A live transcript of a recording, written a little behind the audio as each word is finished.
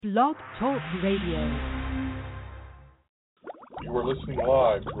Blog Talk Radio. You are listening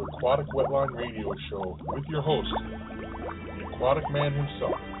live to Aquatic Wetline Radio Show with your host, the aquatic man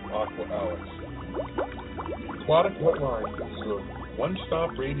himself, Aqua Alex. Aquatic Wetline is your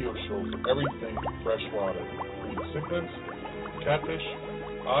one-stop radio show for everything freshwater, including cichlids, catfish,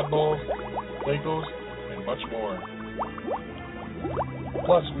 oddballs, plecos, and much more.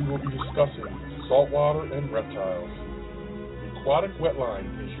 Plus, we will be discussing saltwater and reptiles. Aquatic Wetline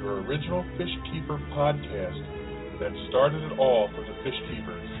is your original fish keeper podcast that started it all for the fish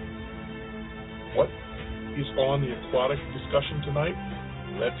keepers. What is on the aquatic discussion tonight?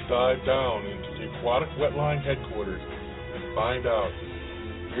 Let's dive down into the Aquatic Wetline headquarters and find out.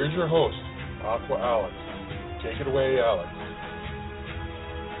 Here's your host, Aqua Alex. Take it away, Alex.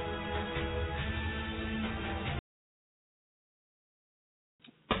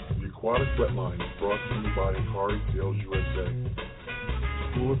 The Aquatic Wetline is brought to you by Aquatic Sales USA,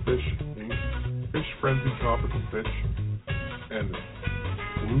 School of Fish, Inc., Fish Frenzy Tropical Fish, and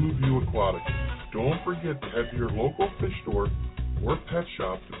Blue View Aquatic. Don't forget to head to your local fish store or pet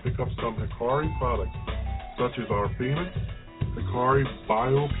shop to pick up some Hikari products, such as our famous Hikari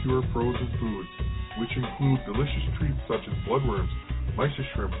Bio-Pure Frozen Foods, which include delicious treats such as bloodworms, mysis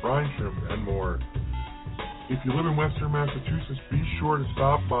shrimp, brine shrimp, and more. If you live in Western Massachusetts, be sure to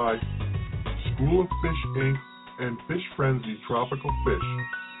stop by School of Fish, Inc. and Fish Frenzy Tropical Fish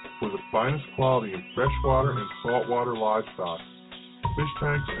for the finest quality in freshwater and saltwater livestock, fish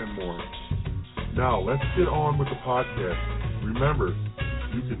tanks, and more. Now, let's get on with the podcast. Remember,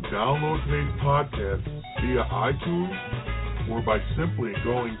 you can download today's podcast via iTunes or by simply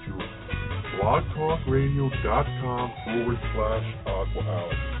going to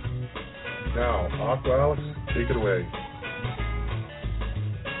blogtalkradio.com/AquaAlex. Now, Aqua Alex, take it away.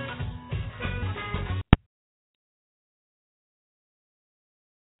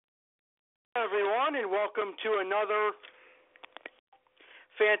 Hello, everyone, and welcome to another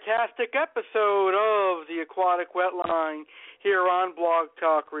fantastic episode of the Aquatic Wetline here on Blog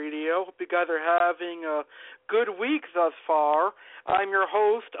Talk Radio. Hope you guys are having a good week thus far. I'm your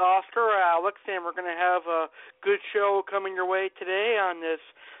host, Oscar Alex, and we're going to have a good show coming your way today on this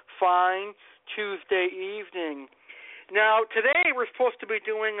fine Tuesday evening. Now, today we're supposed to be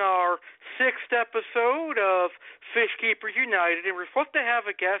doing our 6th episode of Fish Keepers United, and we're supposed to have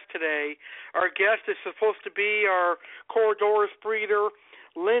a guest today. Our guest is supposed to be our Corydoras Breeder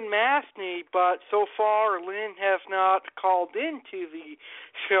Lynn Mathney, but so far Lynn has not called into the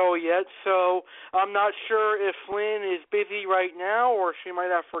show yet, so I'm not sure if Lynn is busy right now or she might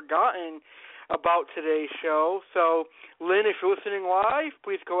have forgotten about today's show. So, Lynn, if you're listening live,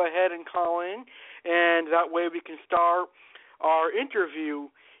 please go ahead and call in, and that way we can start our interview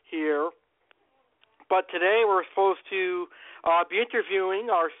here. But today we're supposed to be interviewing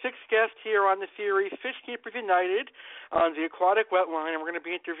our 6th guest here on the series, Fish Keepers United, on the Aquatic Wetline, and we're going to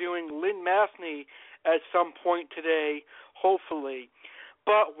be interviewing Lynn Mathney at some point today, hopefully.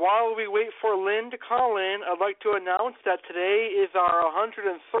 But while we wait for Lynn to call in, I'd like to announce that today is our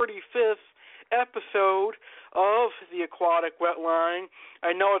 135th episode of the Aquatic Wetline.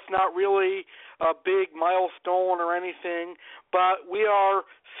 I know it's not really a big milestone or anything, but we are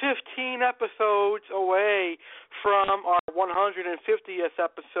 15 episodes away from our 150th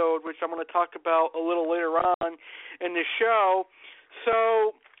episode, which I'm going to talk about a little later on in the show.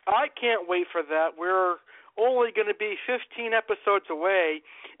 So I can't wait for that. We're only going to be 15 episodes away,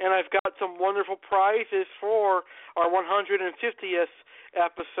 and I've got some wonderful prizes for our 150th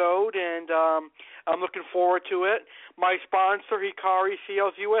episode, and I'm looking forward to it. My sponsor, Hikari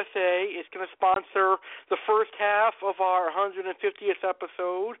Sales USA, is going to sponsor the first half of our 150th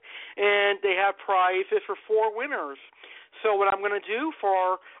episode, and they have prizes for 4 winners. So what I'm going to do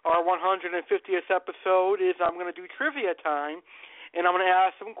for our 150th episode is I'm going to do trivia time, and I'm going to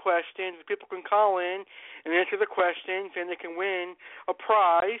ask some questions. People can call in and answer the questions, and they can win a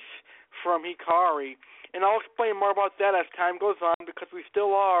prize from Hikari. And I'll explain more about that as time goes on, because we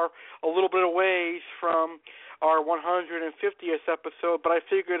still are a little bit of ways from our 150th episode. But I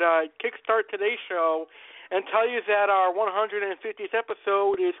figured I'd kickstart today's show and tell you that our 150th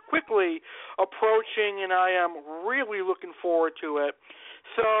episode is quickly approaching, and I am really looking forward to it.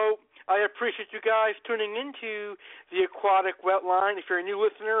 So I appreciate you guys tuning into the Aquatic Wetline. If you're new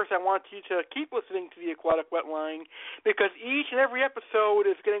listeners, I want you to keep listening to the Aquatic Wetline, because each and every episode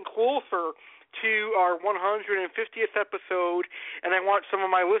is getting closer to our 150th episode, and I want some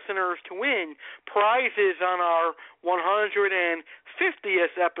of my listeners to win prizes on our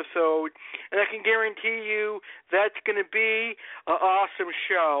 150th episode, and I can guarantee you that's going to be an awesome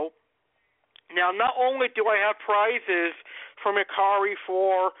show. Now, not only do I have prizes from Ikari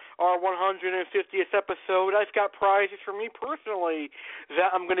for our 150th episode. I've got prizes for me personally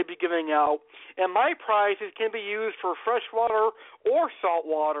that I'm going to be giving out. And my prizes can be used for freshwater or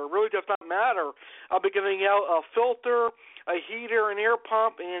saltwater. It really does not matter. I'll be giving out a filter, a heater, an air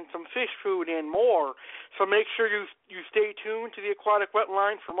pump, and some fish food and more. So make sure you stay tuned to the Aquatic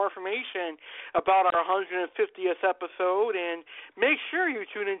Wetline for more information about our 150th episode, and make sure you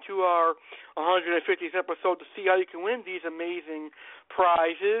tune into our 150th episode to see how you can win these amazing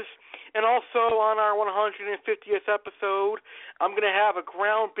prizes. And also on our 150th episode, I'm going to have a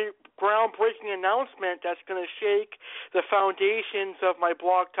groundbreaking announcement that's going to shake the foundations of my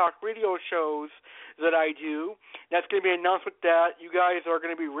blog talk radio shows that I do. That's going to be an announcement that you guys are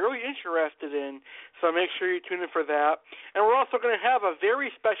going to be really interested in, so make sure you tune in for that. And we're also going to have a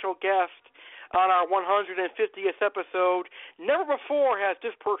very special guest on our 150th episode. Never before has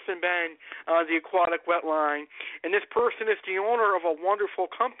this person been on the Aquatic Wetline, and this person is the owner of a wonderful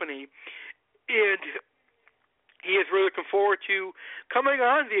company, and he is really looking forward to coming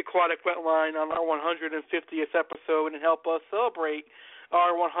on the Aquatic Wetline on our 150th episode and help us celebrate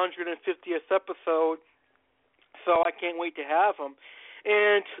our 150th episode, so I can't wait to have him.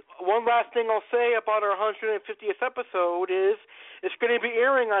 And one last thing I'll say about our 150th episode is it's going to be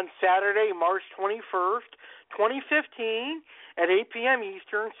airing on Saturday, March 21st, 2015 at 8 p.m.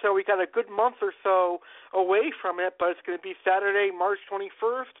 Eastern, so we got a good month or so away from it, but it's going to be Saturday, March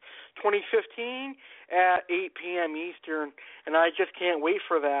 21st, 2015 at 8 p.m. Eastern, and I just can't wait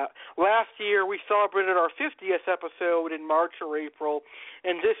for that. Last year, we celebrated our 50th episode in March or April,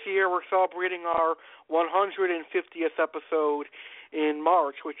 and this year we're celebrating our 150th episode in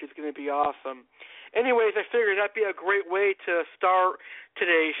March, which is going to be awesome. Anyways, I figured that'd be a great way to start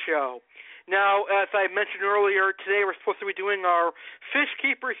today's show. Now, as I mentioned earlier, today we're supposed to be doing our Fish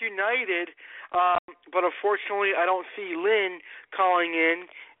Keepers United, but unfortunately I don't see Lynn calling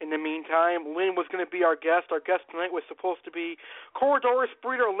in. In the meantime, Lynn was going to be our guest. Our guest tonight was supposed to be Corydoras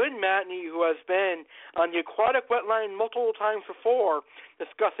Breeder Lynn Mathney, who has been on the Aquatic Wetline multiple times before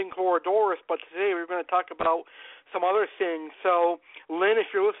discussing Corydoras, but today we're going to talk about some other things. So, Lynn,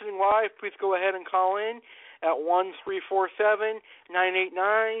 if you're listening live, please go ahead and call in at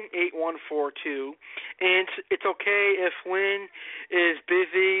 1-347-989-8142. And it's okay if Lynn is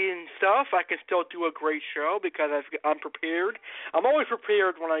busy and stuff. I can still do a great show because I'm prepared. I'm always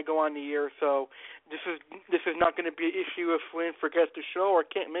prepared when I go on the air, so this is not going to be an issue if Lynn forgets the show or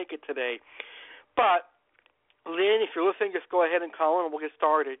can't make it today. But, Lynn, if you're listening, just go ahead and call in and we'll get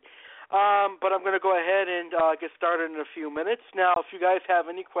started. But I'm going to go ahead and get started in a few minutes. Now, if you guys have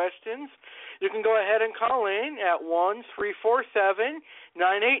any questions, you can go ahead and call in at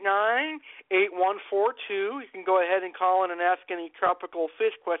 1-347-989-8142. You can go ahead and call in and ask any tropical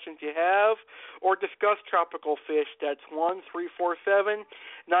fish questions you have or discuss tropical fish. That's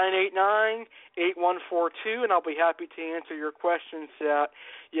 1-347-989-8142, and I'll be happy to answer your questions that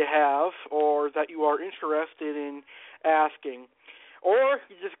you have or that you are interested in asking. Or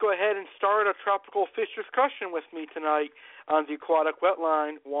you just go ahead and start a tropical fish discussion with me tonight on the Aquatic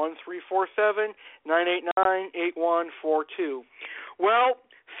Wetline, 1-347-989-8142. Well,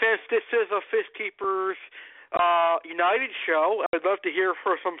 since this is a Fish Keepers United show, I'd love to hear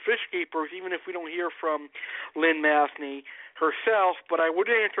from some fish keepers, even if we don't hear from Lynn Mathney herself, but I would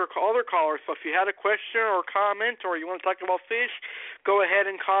answer other callers. So if you had a question or comment or you want to talk about fish, go ahead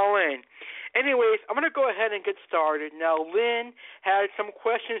and call in. Anyways, I'm going to go ahead and get started. Now, Lynn had some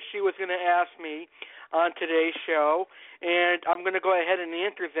questions she was going to ask me on today's show, and I'm going to go ahead and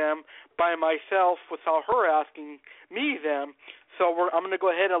answer them by myself without her asking me them. So I'm going to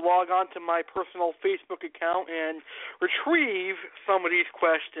go ahead and log on to my personal Facebook account and retrieve some of these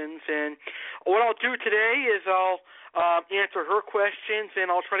questions. And what I'll do today is I'll answer her questions,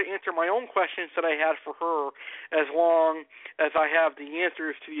 and I'll try to answer my own questions that I had for her as long as I have the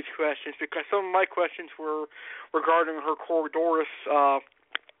answers to these questions, because some of my questions were regarding her Corydoras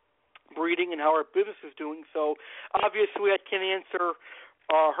breeding and how her business is doing. So obviously I can't answer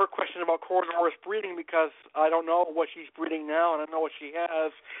her question about Corydoras breeding because I don't know what she's breeding now, and I don't know what she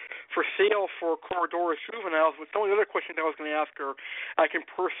has for sale for Corydoras juveniles. But some of the other questions I was going to ask her, I can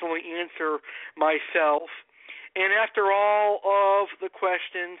personally answer myself. And after all of the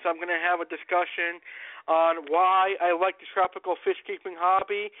questions, I'm going to have a discussion on why I like the tropical fish keeping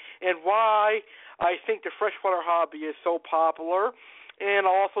hobby and why I think the freshwater hobby is so popular. And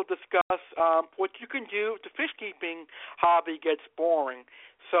I'll also discuss what you can do if the fish keeping hobby gets boring.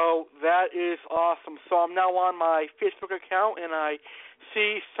 So that is awesome. So I'm now on my Facebook account, and I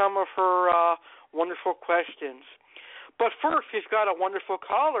see some of her wonderful questions. But first, we've got a wonderful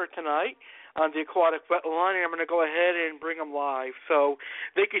caller tonight on the Aquatic Wetline, and I'm going to go ahead and bring them live. So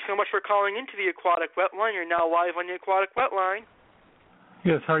thank you so much for calling into the Aquatic Wetline. You're now live on the Aquatic Wetline.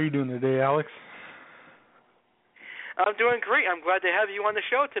 Yes, how are you doing today, Alex? I'm doing great. I'm glad to have you on the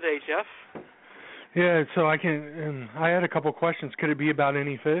show today, Jeff. Yeah, so I had a couple questions. Could it be about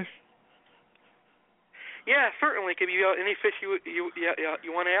any fish? Yeah, certainly. Could be about any fish you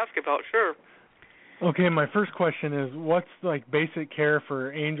want to ask about, sure. Okay, my first question is, what's like basic care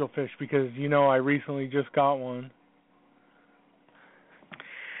for angelfish? Because, I recently just got one.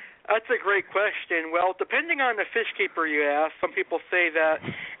 That's a great question. Well, depending on the fish keeper you ask, some people say that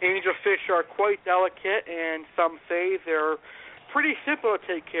angelfish are quite delicate, and some say they're pretty simple to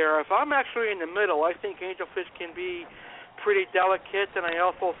take care of. I'm actually in the middle. I think angelfish can be pretty delicate, and I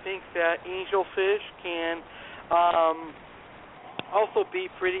also think that angelfish can also be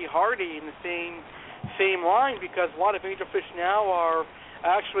pretty hardy in the same line, because a lot of angelfish now are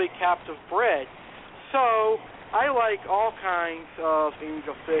actually captive bred. So I like all kinds of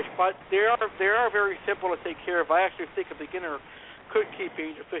angelfish, but they are very simple to take care of. I actually think a beginner could keep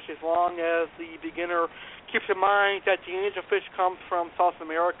angelfish as long as the beginner keeps in mind that the angelfish comes from South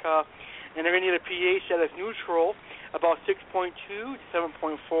America, and they're going to need a pH that is neutral, about 6.2 to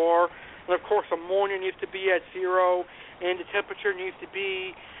 7.4, and of course ammonia needs to be at 0, and the temperature needs to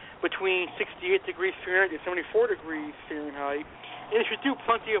be between 68 degrees Fahrenheit and 74 degrees Fahrenheit. And if you do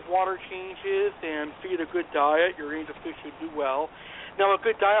plenty of water changes and feed a good diet, your angelfish should do well. Now, a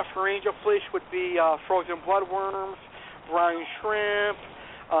good diet for angelfish would be frozen bloodworms, brine shrimp,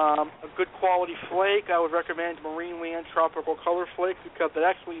 a good quality flake. I would recommend Marine Land Tropical Color Flake, because it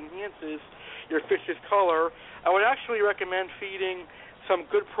actually enhances your fish's color. I would actually recommend feeding some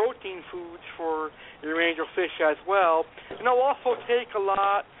good protein foods for your angelfish as well. And they'll also take a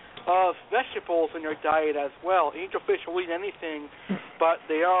lot of vegetables in their diet as well. Angelfish will eat anything, but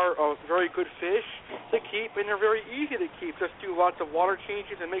they are a very good fish to keep, and they're very easy to keep. Just do lots of water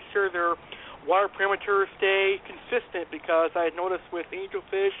changes and make sure their water parameters stay consistent, because I had noticed with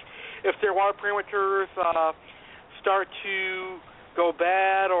angelfish, if their water parameters start to go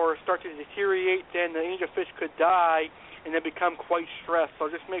bad or start to deteriorate, then the angelfish could die and then become quite stressed. So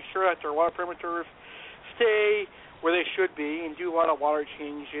just make sure that their water parameters stay where they should be, and do a lot of water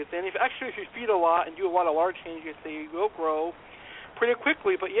changes. And if you feed a lot and do a lot of water changes, they will grow pretty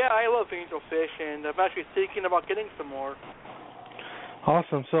quickly. But yeah, I love angelfish, and I'm actually thinking about getting some more.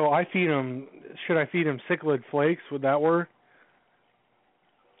 Awesome. So should I feed them cichlid flakes? Would that work?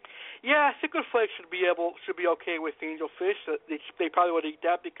 Yeah, cichlid flakes should be okay with angelfish. They probably would eat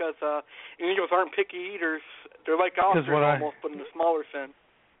that, because angels aren't picky eaters. They're like oysters almost, but in a smaller sense.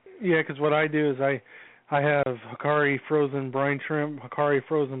 Yeah, because what I do is I have Hikari frozen brine shrimp, Hikari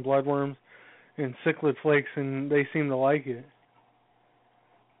frozen bloodworms, and cichlid flakes, and they seem to like it.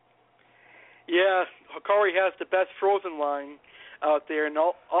 Yeah, Hikari has the best frozen line out there, and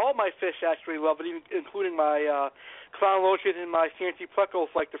all my fish actually love it, even including my clown loaches and my fancy pleckles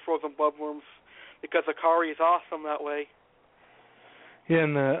like the frozen bloodworms, because Hikari is awesome that way. Yeah,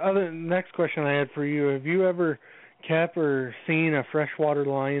 and the next question I had for you, have you ever kept or seen a freshwater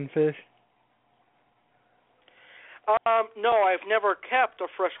lionfish? No, I've never kept a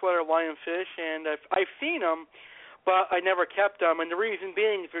freshwater lionfish, and I've seen them, but I never kept them. And the reason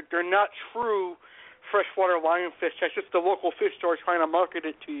being is they're not true freshwater lionfish. That's just the local fish store trying to market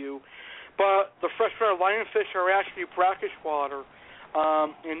it to you. But the freshwater lionfish are actually brackish water,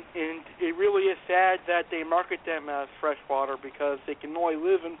 and it really is sad that they market them as freshwater, because they can only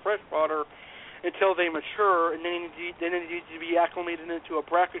live in freshwater until they mature, and then they need to be acclimated into a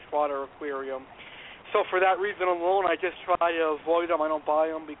brackish water aquarium. So for that reason alone, I just try to avoid them. I don't buy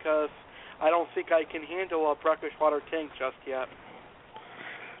them, because I don't think I can handle a brackish water tank just yet.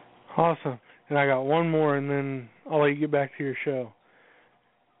 Awesome. And I got one more, and then I'll let you get back to your show.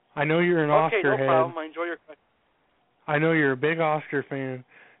 I know you're an Oscar head. Okay, no problem. I enjoy your question. I know you're a big Oscar fan.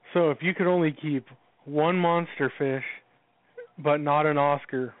 So if you could only keep one monster fish, but not an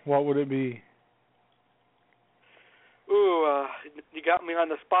Oscar, what would it be? Ooh, you got me on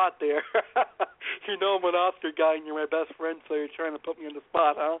the spot there. You know I'm an Oscar guy, and you're my best friend, so you're trying to put me on the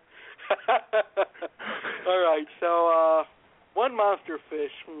spot, huh? All right, so one monster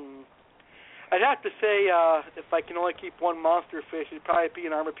fish. I'd have to say, if I can only keep one monster fish, it'd probably be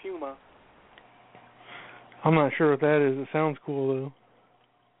an armor puma. I'm not sure what that is. It sounds cool, though.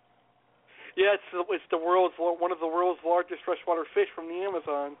 Yeah, it's one of the world's largest freshwater fish from the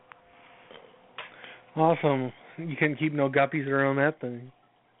Amazon. Awesome. You can't keep no guppies around that thing.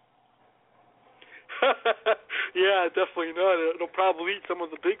 Yeah, definitely not. It'll probably eat some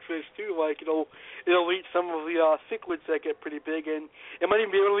of the big fish too. Like it'll eat some of the cichlids that get pretty big, and it might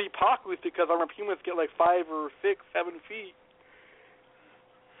even be able to eat pocklets because our pumas get like 5 or 6, 7 feet.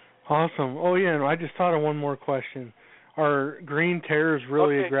 Awesome. Oh yeah, and I just thought of one more question. Are green terrors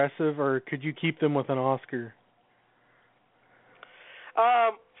really aggressive, or could you keep them with an Oscar?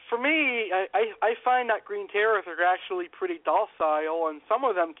 For me, I find that green terrors are actually pretty docile, and some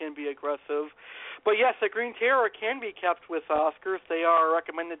of them can be aggressive. But yes, a green terror can be kept with Oscars. They are a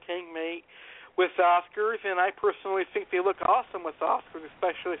recommended tank mate with Oscars, and I personally think they look awesome with Oscars,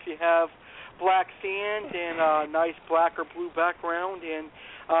 especially if you have black sand and a nice black or blue background and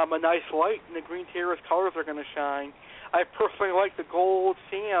a nice light, and the green terror's colors are going to shine. I personally like the gold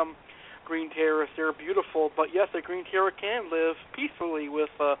Sam green terrors. They're beautiful, but yes, a green terror can live peacefully with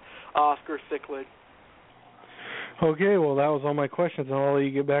Oscar cichlid. Okay, well, that was all my questions, and I'll let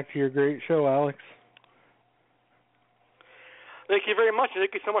you get back to your great show, Alex. Thank you very much, and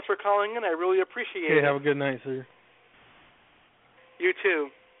thank you so much for calling in. I really appreciate it. Have a good night, sir. You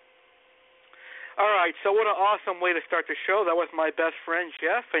too. All right, so what an awesome way to start the show. That was my best friend,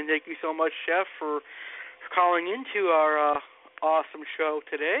 Jeff, and thank you so much, Jeff, for calling into our awesome show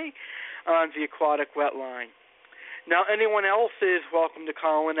today on the Aquatic Wetline. Now, anyone else is welcome to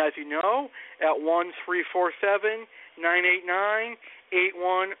call in, as you know, at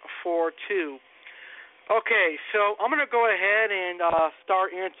 1-347-989-8142. Okay, so I'm going to go ahead and start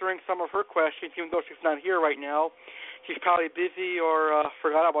answering some of her questions, even though she's not here right now. She's probably busy or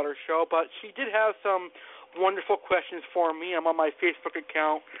forgot about her show, but she did have some wonderful questions for me. I'm on my Facebook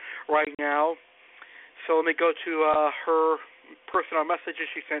account right now. So let me go to her personal messages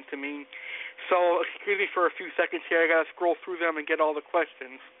she sent to me. So excuse me for a few seconds here. I got to scroll through them and get all the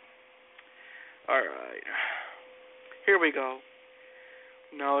questions. All right. Here we go.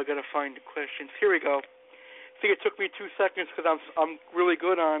 Now I got to find the questions. Here we go. I think it took me 2 seconds because I'm really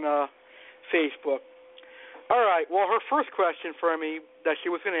good on Facebook. All right. Well, her first question for me that she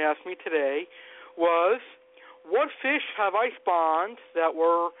was going to ask me today was, what fish have I spawned that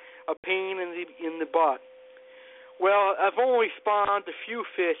were a pain in the butt? Well, I've only spawned a few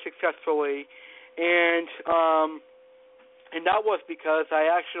fish successfully, and that was because I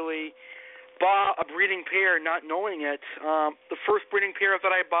actually bought a breeding pair not knowing it. The first breeding pair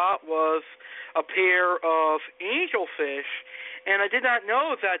that I bought was a pair of angelfish, and I did not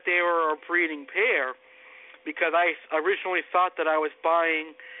know that they were a breeding pair because I originally thought that I was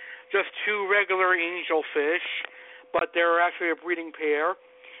buying just 2 regular angelfish, but they were actually a breeding pair.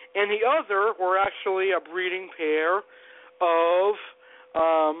 And the other were actually a breeding pair of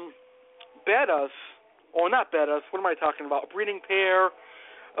bettas. Or not bettas, what am I talking about? A breeding pair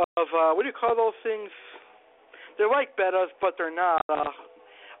of, what do you call those things? They're like bettas, but they're not.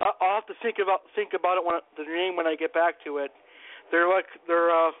 I'll have to think about it the name when I get back to it. They're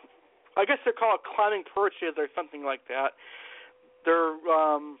I guess they're called climbing perches or something like that. They're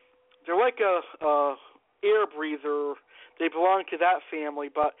like a air breather. They belong to that family,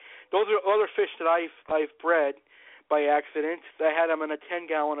 but those are other fish that I've bred by accident. I had them in a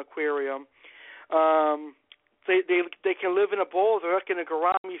 10-gallon aquarium. They can live in a bowl. They're like in a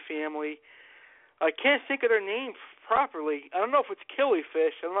gourami family. I can't think of their name properly. I don't know if it's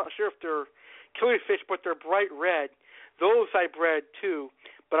killifish. I'm not sure if they're killifish, but they're bright red. Those I bred too,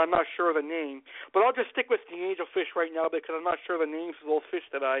 but I'm not sure of the name. But I'll just stick with the angelfish right now because I'm not sure of the names of those fish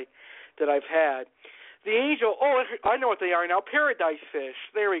that I've had. The angel, I know what they are now, paradise fish.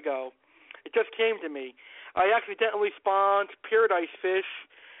 There we go. It just came to me. I accidentally spawned paradise fish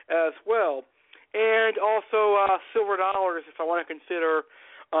as well. And also silver dollars, if I want to consider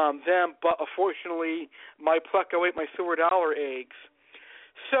them. But unfortunately, my pleco ate my silver dollar eggs.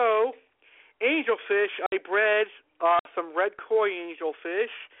 So, angelfish, I bred some red koi angelfish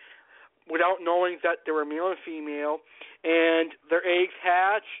without knowing that they were male and female. And their eggs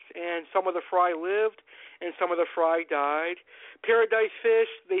hatched, and some of the fry lived, and some of the fry died. Paradise fish,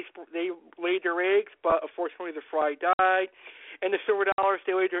 they laid their eggs, but unfortunately the fry died. And the silver dollars,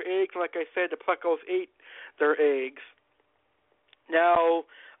 they laid their eggs, and like I said, the plecos ate their eggs. Now,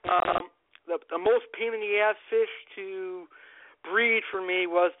 the most pain in the ass fish to breed for me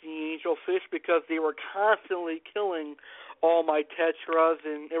was the angelfish because they were constantly killing all my tetras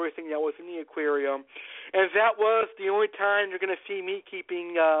and everything that was in the aquarium. And that was the only time you're going to see me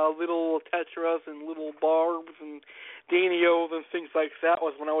keeping little tetras and little barbs and danios and things like that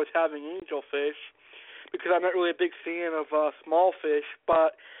was when I was having angelfish, because I'm not really a big fan of small fish.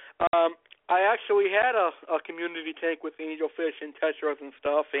 But I actually had a community tank with angelfish and tetras and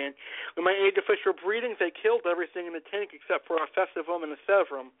stuff, and when my angelfish were breeding, they killed everything in the tank except for a festivum and a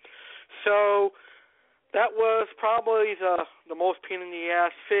severum. So that was probably the most pain in the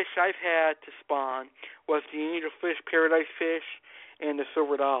ass fish I've had to spawn, was the angelfish, paradise fish, and the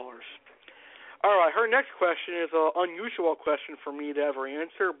silver dollars. All right, her next question is an unusual question for me to ever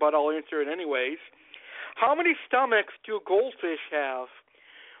answer, but I'll answer it anyways. How many stomachs do goldfish have?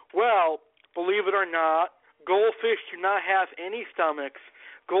 Well, believe it or not, goldfish do not have any stomachs.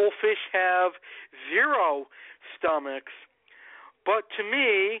 Goldfish have 0 stomachs. But to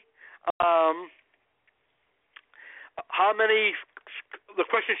me, the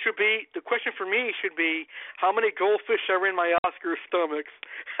question for me should be, how many goldfish are in my Oscar's stomachs?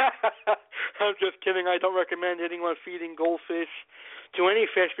 I'm just kidding. I don't recommend anyone feeding goldfish to any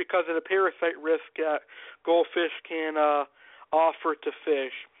fish because of the parasite risk that goldfish can offer to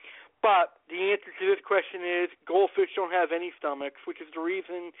fish. But the answer to this question is goldfish don't have any stomachs, which is the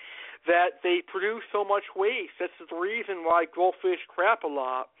reason that they produce so much waste. That's the reason why goldfish crap a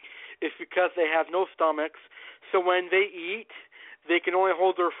lot. It's because they have no stomachs. So when they eat, they can only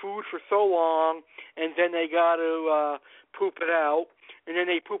hold their food for so long, and then they got to poop it out, and then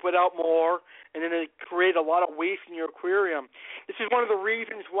they poop it out more, and then they create a lot of waste in your aquarium. This is one of the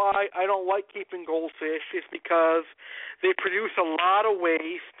reasons why I don't like keeping goldfish, is because they produce a lot of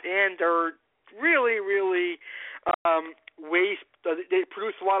waste, and they're really, really waste. They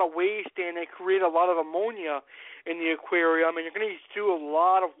produce a lot of waste, and they create a lot of ammonia in the aquarium, and you're going to do a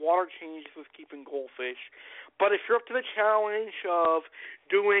lot of water changes with keeping goldfish. But if you're up to the challenge of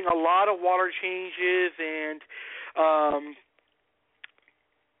doing a lot of water changes and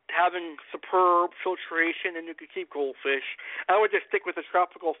having superb filtration, and you can keep goldfish, I would just stick with the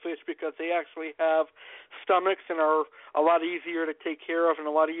tropical fish because they actually have stomachs and are a lot easier to take care of and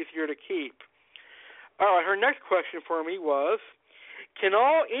a lot easier to keep. All right, her next question for me was, can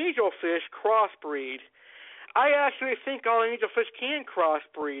all angelfish crossbreed? I actually think all angelfish can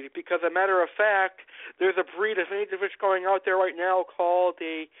crossbreed because, as a matter of fact, there's a breed of angelfish going out there right now called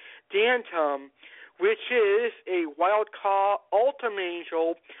a Dantum, which is a wild-caught ultim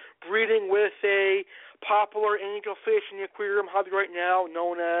angel breeding with a popular angelfish in the aquarium hobby right now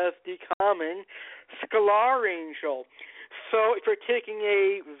known as the common scalar angel. So if you're taking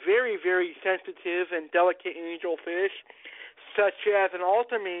a very, very sensitive and delicate angelfish, such as an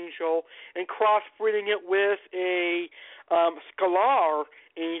ultim angel, and crossbreeding it with a scalar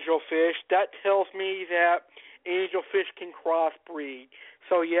angelfish, that tells me that angelfish can crossbreed.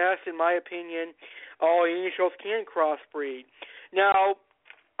 So yes, in my opinion, all angels can crossbreed. Now,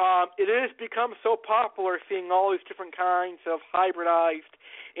 it has become so popular seeing all these different kinds of hybridized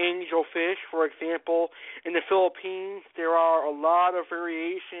angelfish. For example, in the Philippines, there are a lot of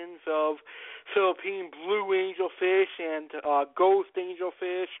variations of Philippine blue angelfish and ghost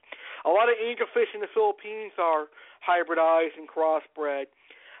angelfish. A lot of angelfish in the Philippines are hybridized and crossbred.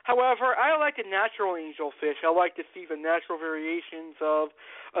 However, I like the natural angelfish. I like to see the natural variations of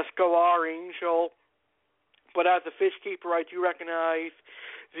a scalar angel. But as a fish keeper, I do recognize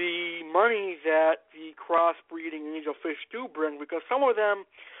the money that the crossbreeding angelfish do bring, because some of them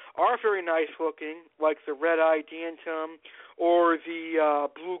are very nice looking, like the red-eyed Dantum, or the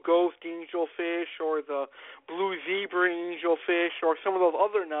blue ghost angelfish, or the blue zebra angelfish, or some of those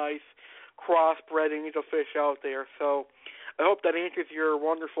other nice crossbred angelfish out there. So I hope that answers your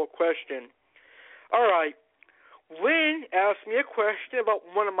wonderful question. All right. Lynn asked me a question about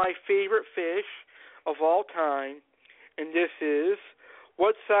one of my favorite fish of all time, and this is,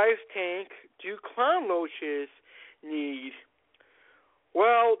 what size tank do clown loaches need?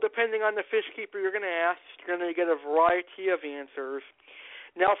 Well, depending on the fish keeper you're going to ask, you're going to get a variety of answers.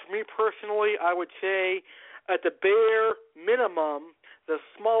 Now, for me personally, I would say at the bare minimum, the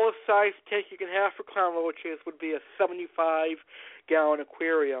smallest size tank you can have for clown loaches would be a 75-gallon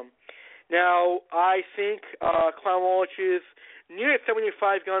aquarium. Now, I think clown loaches need a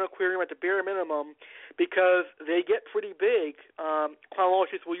 75-gallon aquarium at the bare minimum because they get pretty big. Clown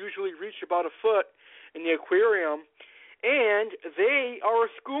loaches will usually reach about a foot in the aquarium, and they are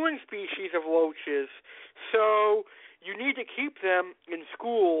a schooling species of loaches. So you need to keep them in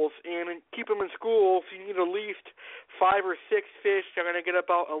schools, and keep them in schools, you need at least 5 or 6 fish that are going to get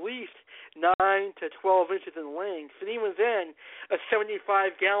about at least 9 to 12 inches in length. And even then, a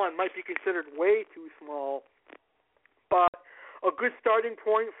 75-gallon might be considered way too small. But a good starting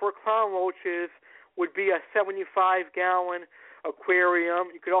point for clown loaches would be a 75-gallon aquarium.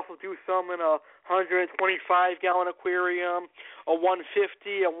 You could also do some in a 125-gallon aquarium, a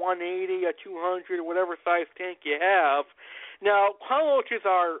 150, a 180, a 200, whatever size tank you have. Now, clown loaches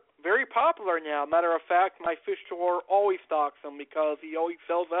are very popular now. Matter of fact, my fish store always stocks them because he always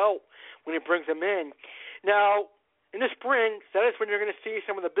sells out when he brings them in. Now, in the spring, that is when you're going to see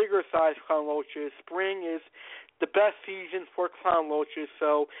some of the bigger size clown loaches. Spring is the best season for clown loaches,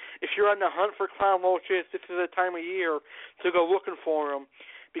 so if you're on the hunt for clown loaches, this is the time of year to go looking for them,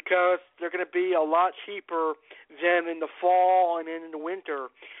 because they're going to be a lot cheaper than in the fall and in the winter.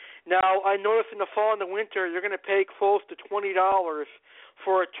 Now, I noticed in the fall and the winter, you're going to pay close to $20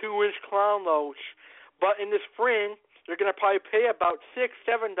 for a 2-inch clown loach, but in the spring, you're going to probably pay about $6,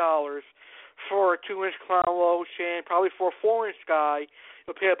 $7 for a 2-inch clown loach, and probably for a 4-inch guy,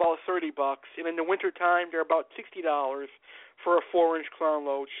 you'll pay about $30. And in the wintertime, they're about $60 for a 4-inch clown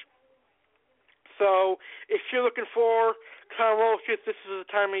loach. So if you're looking for clown loaches, this is the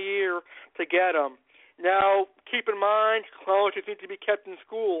time of year to get them. Now, keep in mind, clown loaches need to be kept in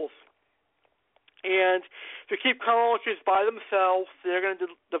schools. And if you keep clown loaches by themselves, they're going to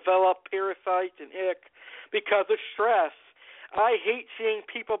develop parasites and ick because of stress. I hate seeing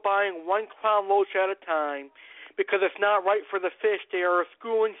people buying one clown loach at a time, because it's not right for the fish. They are a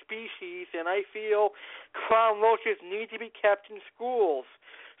schooling species, and I feel clown loaches need to be kept in schools.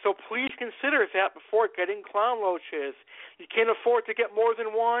 So please consider that before getting clown loaches. You can't afford to get more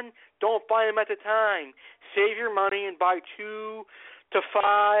than one, don't buy them at a time. Save your money and buy 2 to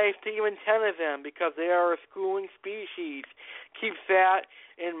 5 to even 10 of them, because they are a schooling species. Keep that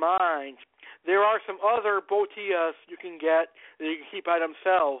in mind. There are some other botillas you can get that you can keep by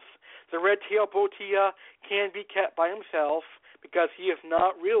themselves. The red-tailed botilla can be kept by himself because he is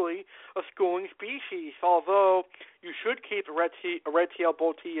not really a schooling species, although you should keep red-tailed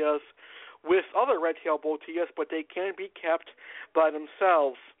botillas with other red-tailed botillas, but they can be kept by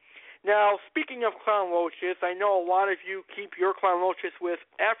themselves. Now, speaking of clown loaches, I know a lot of you keep your clown loaches with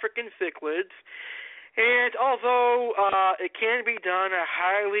African cichlids, and although it can be done, I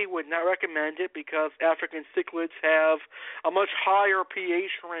highly would not recommend it, because African cichlids have a much higher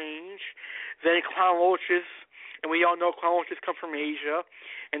pH range than clown loaches, and we all know clown loaches come from Asia,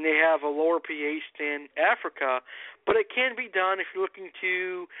 and they have a lower pH than Africa. But it can be done if you're looking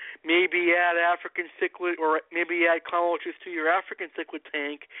to maybe add African cichlid, or maybe add clown loaches to your African cichlid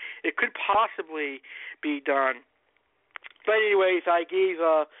tank. It could possibly be done. But anyways, I gave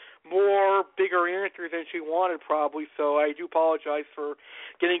a more bigger answer than she wanted probably, so I do apologize for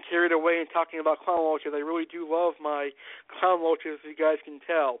getting carried away and talking about clown loaches. I really do love my clown loaches, as you guys can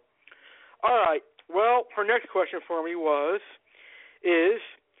tell. All right, well, her next question for me is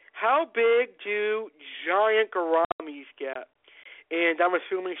how big do giant gouramis get? And I'm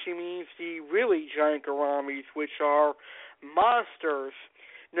assuming she means the really giant gouramis, which are monsters.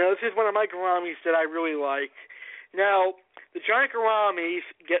 Now, this is one of my gouramis that I really like. Now, the giant gouramis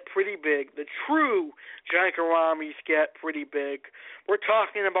get pretty big. The true giant gouramis get pretty big. We're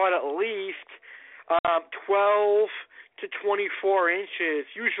talking about at least 12 to 24 inches,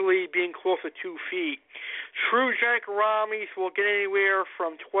 usually being close to 2 feet. True giant gouramis will get anywhere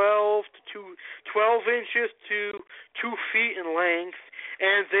from 12 inches to 2 feet in length,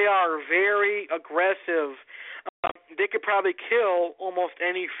 and they are very aggressive. They could probably kill almost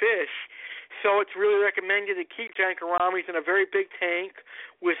any fish. So it's really recommended to keep giant gouramis in a very big tank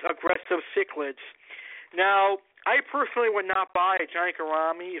with aggressive cichlids. Now, I personally would not buy a giant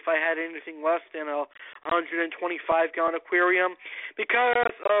gourami if I had anything less than a 125-gallon aquarium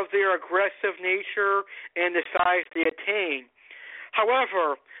because of their aggressive nature and the size they attain.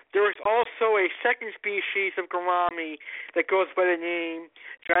 However, there is also a second species of gourami that goes by the name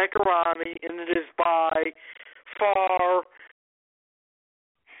giant gourami, and it is by far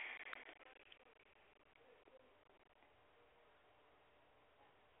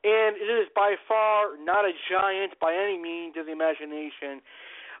not a giant by any means of the imagination.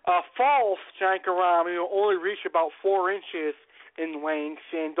 A false giant gourami will only reach about 4 inches in length,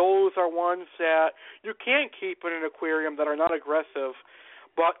 and those are ones that you can keep in an aquarium that are not aggressive.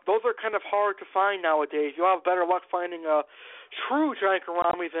 But those are kind of hard to find nowadays. You'll have better luck finding a true giant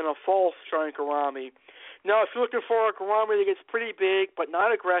gourami than a false giant gourami. Now, if you're looking for a gourami that gets pretty big but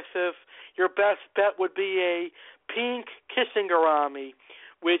not aggressive, your best bet would be a pink kissing gourami,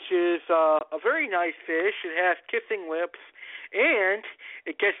 which is a very nice fish. It has kissing lips, and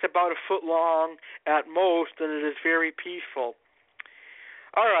it gets about 1 foot long at most, and it is very peaceful.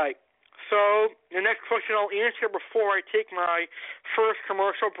 All right, so the next question I'll answer before I take my first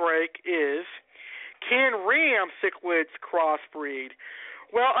commercial break is, can ram cichlids crossbreed?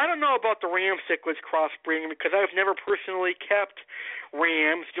 Well, I don't know about the ram cichlids crossbreeding because I've never personally kept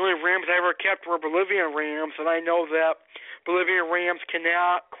rams. The only rams I ever kept were Bolivian rams, and I know that Bolivian rams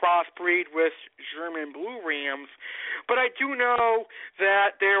cannot crossbreed with German blue rams. But I do know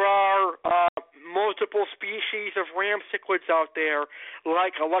that there are multiple species of ram cichlids out there,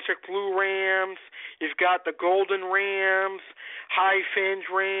 like electric blue rams. You've got the golden rams, high-finned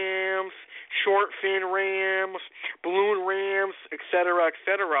rams, short-fin rams, balloon rams, etc.,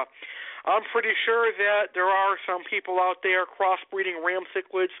 etc. I'm pretty sure that there are some people out there crossbreeding ram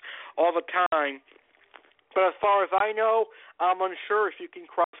cichlids all the time. But as far as I know, I'm unsure if you can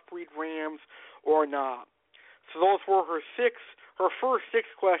crossbreed rams or not. So those were her first six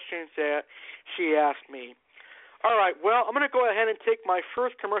questions that she asked me. All right, well, I'm going to go ahead and take my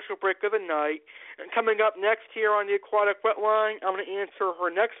first commercial break of the night. And coming up next here on the Aquatic Wetline, I'm going to answer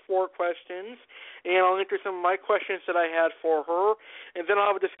her next four questions, and I'll answer some of my questions that I had for her. And then I'll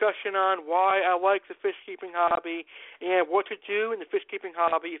have a discussion on why I like the fish-keeping hobby and what to do in the fish-keeping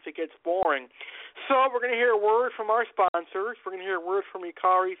hobby if it gets boring. So we're going to hear a word from our sponsors. We're going to hear a word from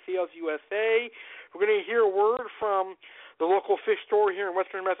Ikari Sales USA. We're going to hear a word from the local fish store here in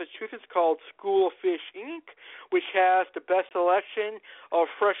Western Massachusetts called School of Fish, Inc., which has the best selection of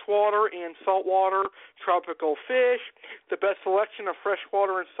freshwater and saltwater tropical fish, the best selection of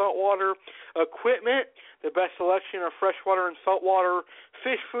freshwater and saltwater equipment, the best selection of freshwater and saltwater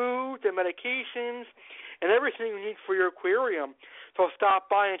fish food, the medications, and everything you need for your aquarium. So stop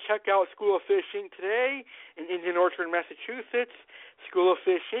by and check out School of Fish, Inc. today in Indian Orchard, Massachusetts. School of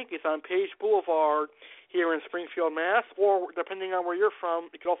Fish, Inc. is on Page Boulevard here in Springfield, Mass., or depending on where you're from,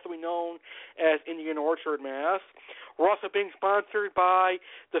 it could also be known as Indian Orchard, Mass. We're also being sponsored by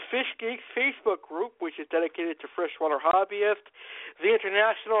the Fish Geeks Facebook group, which is dedicated to freshwater hobbyists, the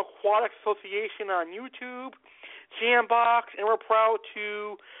International Aquatic Association on YouTube, Jambox, and we're proud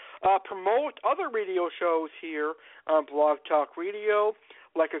to promote other radio shows here on Blog Talk Radio,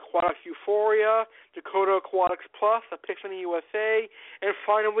 like Aquatics Euphoria, Dakota Aquatics Plus, Epiphany USA, and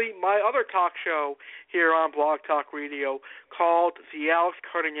finally my other talk show here on Blog Talk Radio called The Alex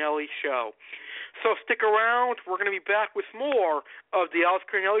Cardinelli Show. So stick around. We're going to be back with more of The Alex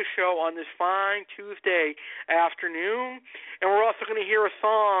Cardinelli Show on this fine Tuesday afternoon, and we're also going to hear a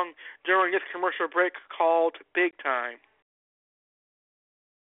song during this commercial break called Big Time.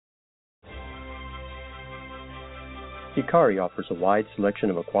 Ikari offers a wide selection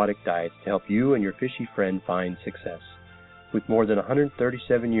of aquatic diets to help you and your fishy friend find success. With more than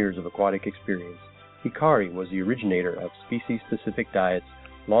 137 years of aquatic experience, Ikari was the originator of species-specific diets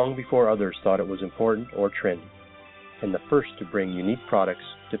long before others thought it was important or trendy, and the first to bring unique products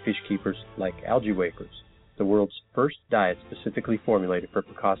to fish keepers like Algae Wafers, the world's first diet specifically formulated for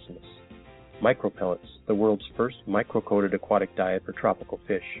Precocimus, Micropellets, the world's first micro-coated aquatic diet for tropical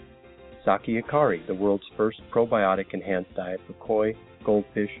fish, Saki Ikari, the world's first probiotic-enhanced diet for koi,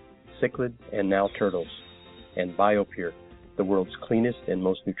 goldfish, cichlids, and now turtles, and BioPure, the world's cleanest and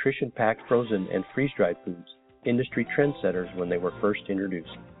most nutrition-packed frozen and freeze-dried foods, industry trendsetters when they were first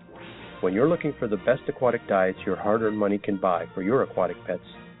introduced. When you're looking for the best aquatic diets your hard-earned money can buy for your aquatic pets,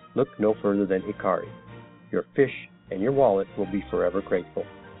 look no further than Ikari. Your fish and your wallet will be forever grateful.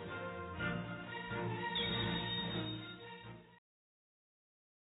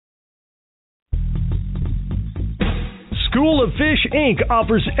 School of Fish, Inc.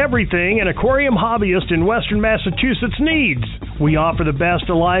 offers everything an aquarium hobbyist in Western Massachusetts needs. We offer the best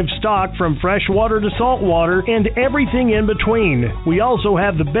of livestock from freshwater to saltwater and everything in between. We also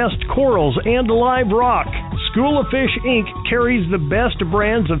have the best corals and live rock. School of Fish, Inc. carries the best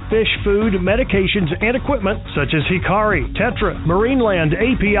brands of fish food, medications, and equipment such as Hikari, Tetra, Marineland,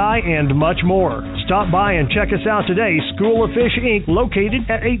 API, and much more. Stop by and check us out today. School of Fish, Inc., located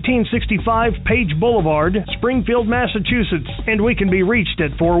at 1865 Page Boulevard, Springfield, Massachusetts, and we can be reached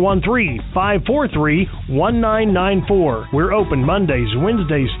at 413-543-1994. We're open Mondays,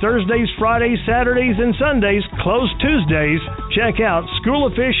 Wednesdays, Thursdays, Fridays, Saturdays, and Sundays, closed Tuesdays. Check out School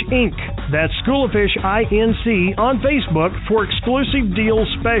of Fish, Inc. That's School of Fish, INC, on Facebook for exclusive deals,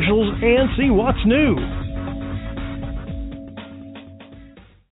 specials, and see what's new.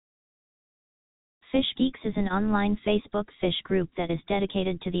 Fish Geeks is an online Facebook fish group that is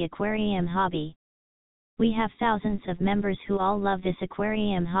dedicated to the aquarium hobby. We have thousands of members who all love this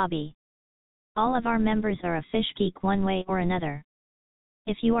aquarium hobby. All of our members are a fish geek one way or another.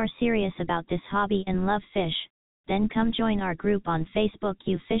 If you are serious about this hobby and love fish, then come join our group on Facebook,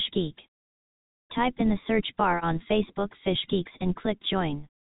 You Fish Geek. Type in the search bar on Facebook Fish Geeks and click join.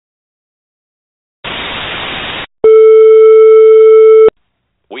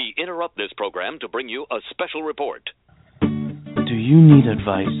 We interrupt this program to bring you a special report. Do you need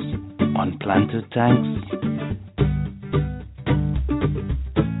advice on planted tanks?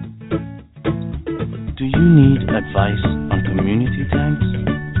 Do you need advice on on community tanks?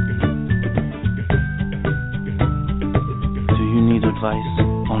 Do you need advice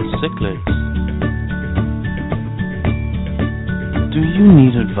on cichlids? Do you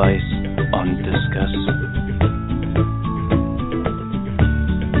need advice on discus?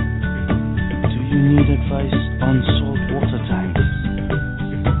 Do you need advice on saltwater tanks?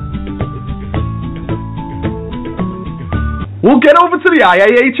 Well, get over to the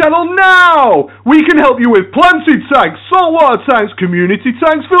IAA channel now! We can help you with planted tanks, saltwater tanks, community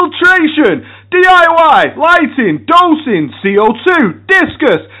tanks, filtration, DIY, lighting, dosing, CO2,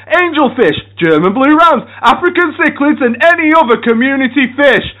 discus, angelfish, German blue rams, African cichlids, and any other community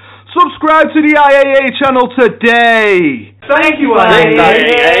fish. Subscribe to the IAA channel today! Thank you,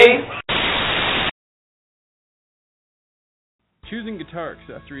 IAA! Choosing guitar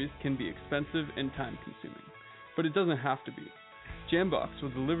accessories can be expensive and time-consuming, but it doesn't have to be. Jambox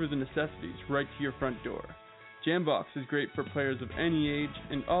will deliver the necessities right to your front door. Jambox is great for players of any age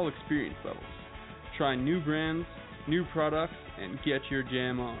and all experience levels. Try new brands, new products, and get your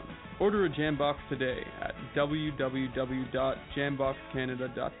jam on. Order a Jambox today at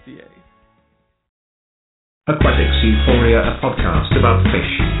www.jamboxcanada.ca. Aquatic Euphoria, a podcast about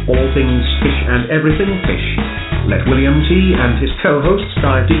fish, all things fish and everything fish. Let William T. and his co-hosts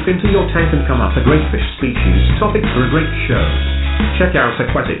dive deep into your tank and come up a great fish species topic for a great show. Check out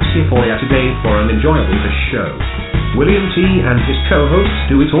Aquatic Euphoria today for an enjoyable fish show. William T. and his co-hosts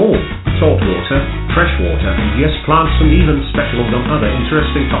do it all: saltwater, freshwater, and yes, plants, and even specials on other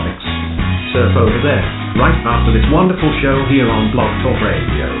interesting topics. Surf over there, right after this wonderful show here on Blog Talk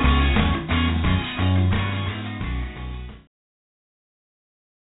Radio.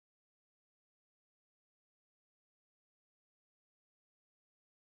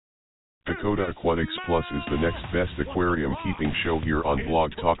 Dakota Aquatics Plus is the next best aquarium keeping show here on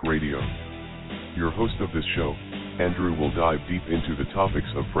Blog Talk Radio. Your host of this show, Andrew, will dive deep into the topics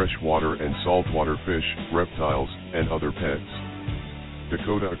of freshwater and saltwater fish, reptiles, and other pets.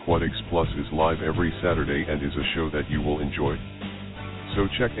 Dakota Aquatics Plus is live every Saturday and is a show that you will enjoy. So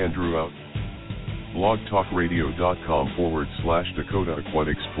check Andrew out. blogtalkradio.com/Dakota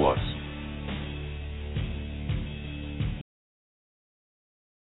Aquatics Plus.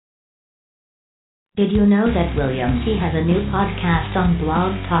 Did you know that William T. has a new podcast on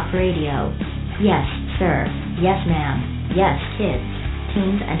Blog Talk Radio? Yes, sir. Yes, ma'am. Yes, kids,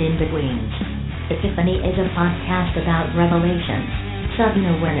 teens, and in-betweens. Epiphany is a podcast about revelations, sudden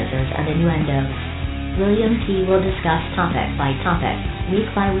awarenesses, and innuendos. William T. will discuss topic by topic, week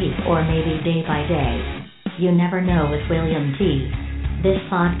by week, or maybe day by day. You never know with William T. This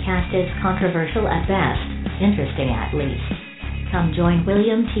podcast is controversial at best, interesting at least. Come join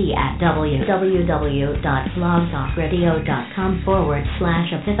William T. at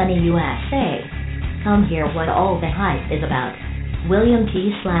www.blogtalkradio.com/EpiphanyUSA. Come hear what all the hype is about. William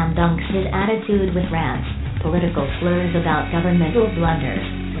T. slam dunks his attitude with rants, political slurs about governmental blunders,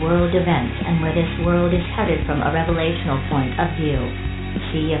 world events, and where this world is headed from a revelational point of view.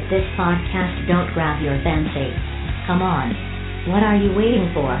 See if this podcast don't grab your fancy. Come on. What are you waiting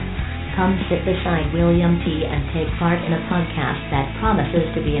for? Come sit beside William T. and take part in a podcast that promises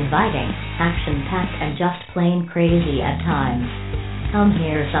to be inviting, action-packed, and just plain crazy at times. Come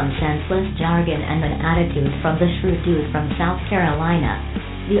hear some senseless jargon and an attitude from the shrewd dude from South Carolina,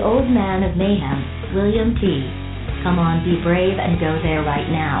 the old man of mayhem, William T. Come on, be brave and go there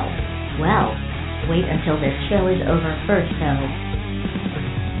right now. Well, wait until this show is over first, though.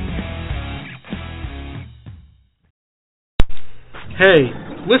 Hey,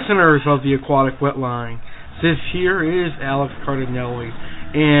 listeners of the Aquatic Wetline, this here is Alex Cardinelli,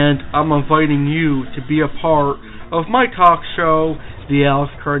 and I'm inviting you to be a part of my talk show, The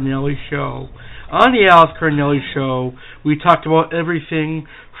Alex Cardinelli Show. On The Alex Cardinelli Show, we talked about everything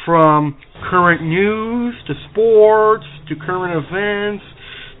from current news, to sports, to current events,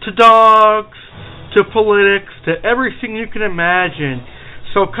 to dogs, to politics, to everything you can imagine.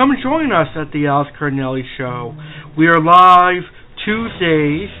 So come join us at The Alex Cardinelli Show. We are live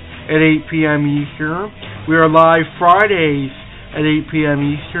Tuesdays at 8 p.m. Eastern. We are live Fridays at 8 p.m.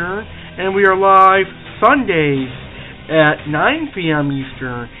 Eastern. And we are live Sundays at 9 p.m.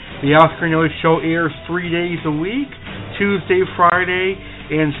 Eastern. The Alex Cardinelli Show airs 3 days a week, Tuesday, Friday,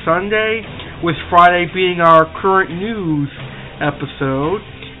 and Sunday, with Friday being our current news episode.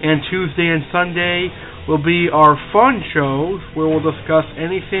 And Tuesday and Sunday will be our fun shows, where we'll discuss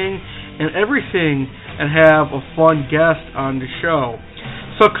anything and everything and have a fun guest on the show.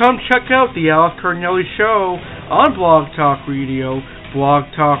 So come check out the Alex Cardinelli Show on Blog Talk Radio,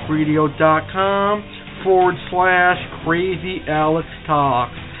 blogtalkradio.com/Crazy Alex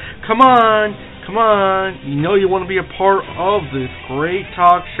Talks. Come on, Come on, you know you want to be a part of this great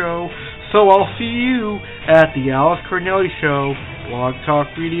talk show, so I'll see you at the Alex Cardinelli Show,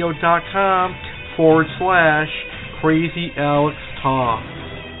 blogtalkradio.com/Crazy Alex Talk.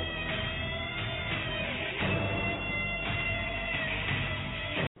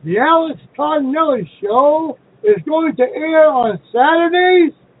 The Alex Cardinelli Show is going to air on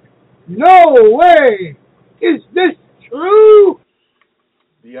Saturdays? No way! Is this true?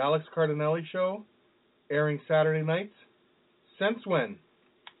 The Alex Cardinelli Show, airing Saturday nights? Since when?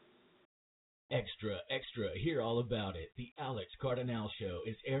 Extra, extra, hear all about it. The Alex Cardinal Show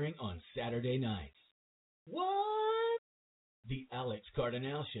is airing on Saturday nights. What? The Alex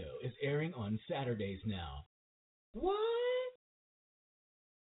Cardinal Show is airing on Saturdays now. What?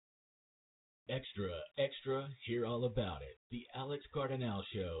 Extra, extra, hear all about it. The Alex Cardinal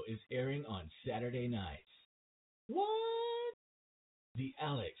Show is airing on Saturday nights. What? The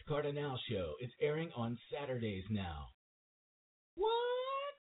Alex Cardinal Show is airing on Saturdays now.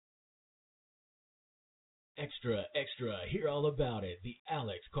 What? Extra, extra, hear all about it. The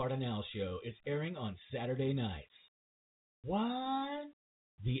Alex Cardinal Show is airing on Saturday nights. What?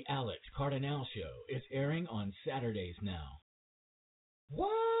 The Alex Cardinal Show is airing on Saturdays now.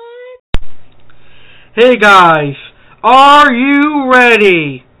 What? Hey guys, are you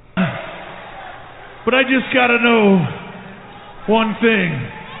ready? But I just gotta know one thing.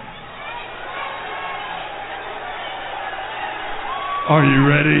 Are you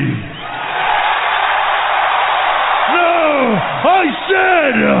ready? No! I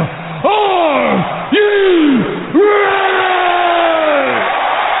said, are you ready?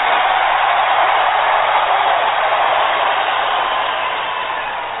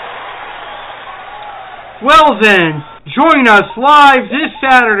 Well then, join us live this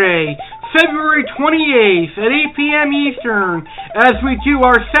Saturday, February 28th at 8 p.m. Eastern, as we do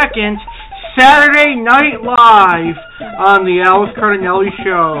our second Saturday Night Live on the Alex Cardinelli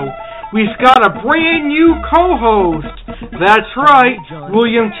Show. We've got a brand new co-host. That's right,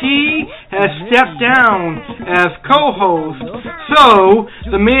 William T. has stepped down as co-host. So,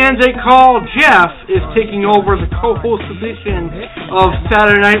 the man they call Jeff is taking over the co-host position of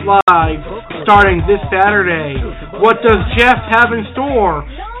Saturday Night Live, starting this Saturday. What does Jeff have in store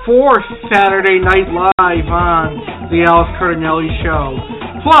for Saturday Night Live on the Alex Cardinelli Show?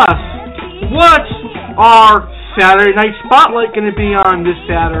 Plus, what are Saturday Night Spotlight going to be on this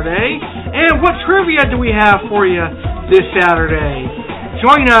Saturday? And what trivia do we have for you this Saturday?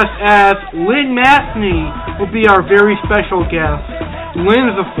 Join us as Lynn Mathney will be our very special guest. Lynn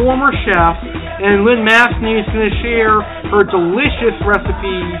is a former chef, and Lynn Mathney is going to share her delicious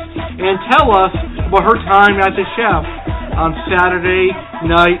recipes and tell us about her time as a chef on Saturday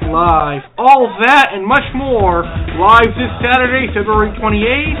Night Live. All that and much more live this Saturday, February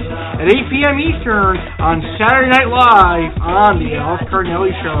 28th at 8 p.m. Eastern on Saturday Night Live on the Alex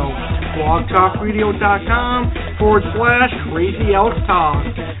Cardinelli Show. blogtalkradio.com/Crazy Alex Talk.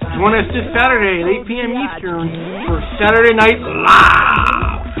 Join us this Saturday at 8 p.m. Eastern for Saturday Night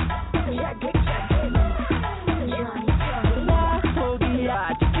Live.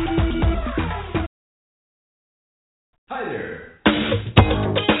 Hi there.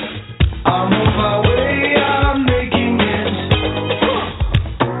 I'm on my way, I'm making it.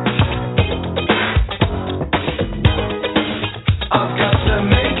 I've got to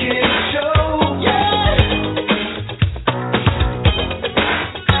make it show, yeah.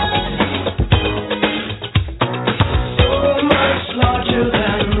 So much larger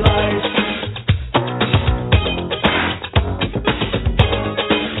than life.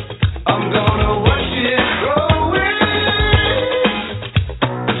 I'm gonna watch it grow.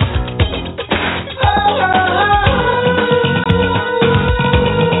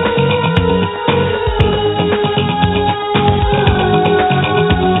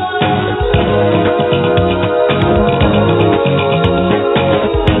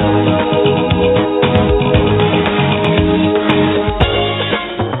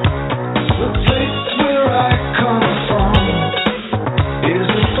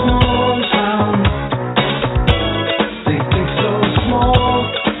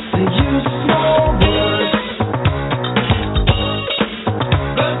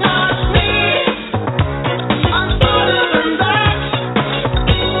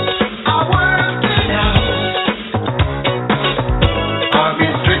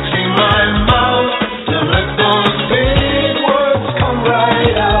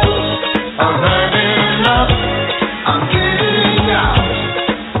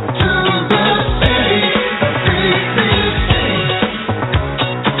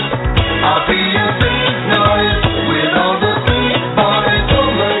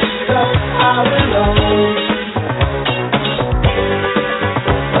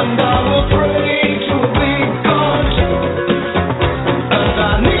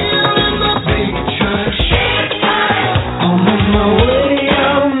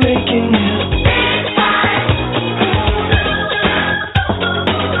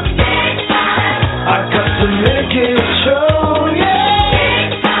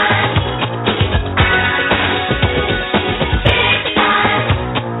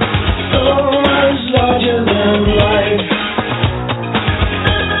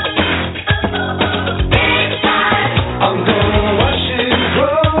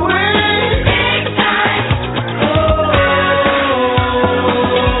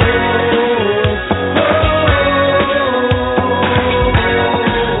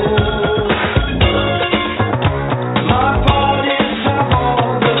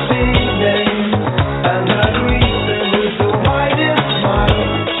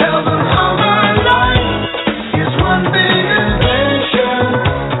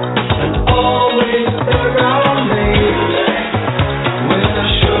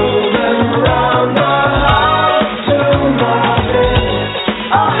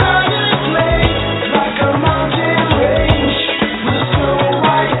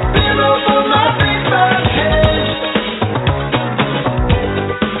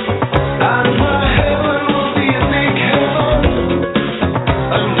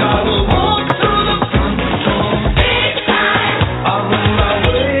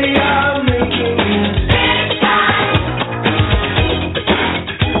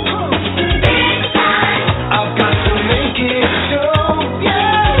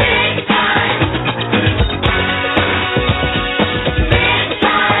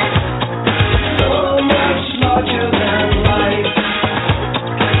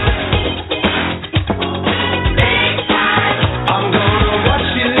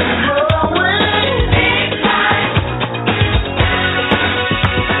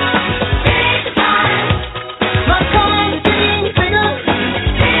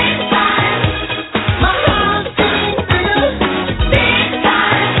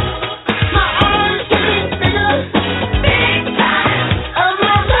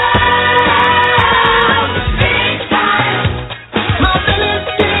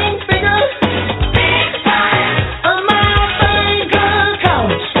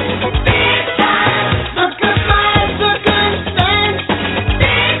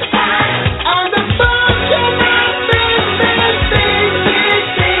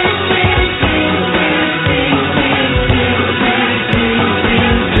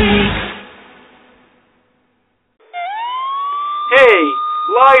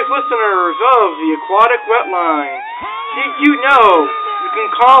 live listeners of the Aquatic Wetline. Did you know you can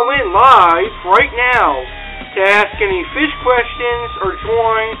call in live right now to ask any fish questions or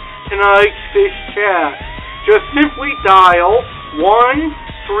join tonight's fish chat? Just simply dial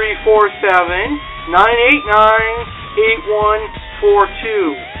 1-347-989-8142.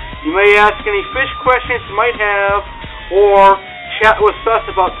 You may ask any fish questions you might have or chat with us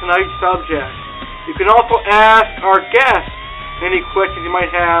about tonight's subject. You can also ask our guests any questions you might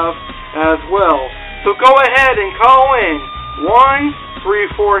have as well. So go ahead and call in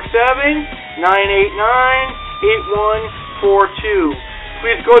 1-347-989-8142.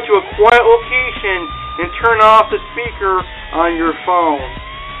 Please go to a quiet location and turn off the speaker on your phone.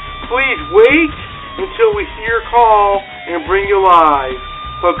 Please wait until we see your call and bring you live.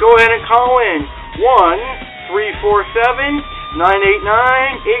 So go ahead and call in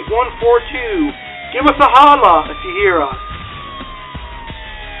 1-347-989-8142. Give us a holla if you hear us.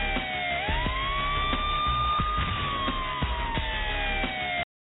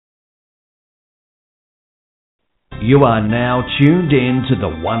 You are now tuned in to the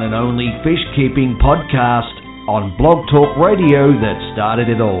one and only Fish Keeping Podcast on Blog Talk Radio that started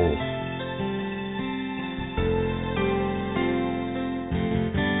it all.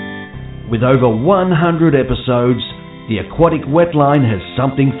 With over 100 episodes, the Aquatic Wetline has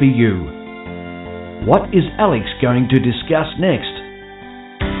something for you. What is Alex going to discuss next?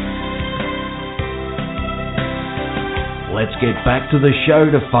 Let's get back to the show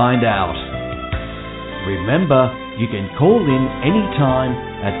to find out. Remember, you can call in anytime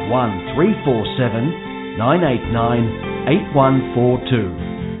at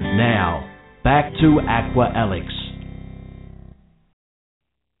 1-347-989-8142. Now, back to Aqua Alex.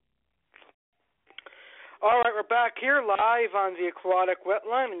 All right, we're back here live on the Aquatic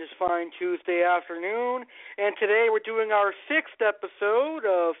Wetline on this fine Tuesday afternoon, and today we're doing our 6th episode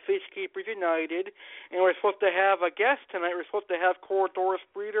of Fish Keepers United, and we're supposed to have a guest tonight. We're supposed to have Corydoras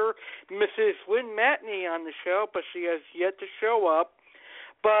Breeder Mrs. Lynn Mathney on the show, but she has yet to show up.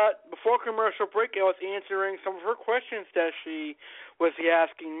 But before commercial break, I was answering some of her questions that she was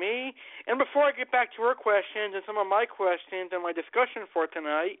asking me. And before I get back to her questions and some of my questions and my discussion for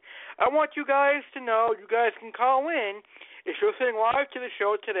tonight, I want you guys to know you guys can call in if you're listening live to the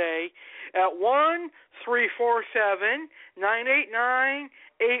show today at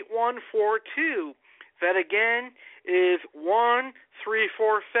 1-347-989-8142. That again is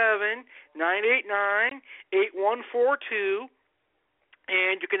 1-347-989-8142.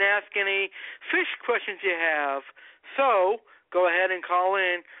 And you can ask any fish questions you have. So, go ahead and call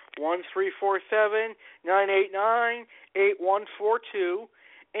in 1-347-989-8142.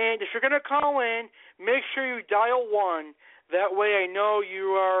 And if you're going to call in, make sure you dial 1. That way I know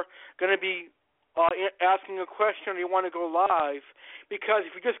you are going to be asking a question or you want to go live. Because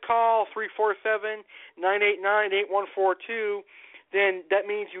if you just call 347-989-8142, then that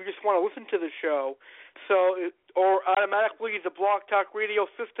means you just want to listen to the show. So, or automatically the Blog Talk Radio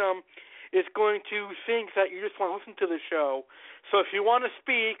system is going to think that you just want to listen to the show. So if you want to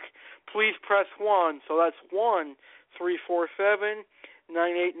speak, please press 1. So that's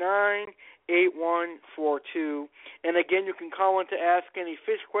 1-347-989-8142. And again, you can call in to ask any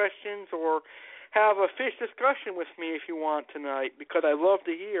fish questions or have a fish discussion with me if you want tonight, because I love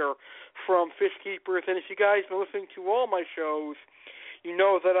to hear from fish keepers. And if you guys have been listening to all my shows, you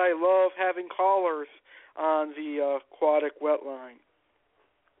know that I love having callers on the Aquatic Wetline.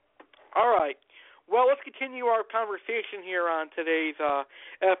 All right. Well, let's continue our conversation here on today's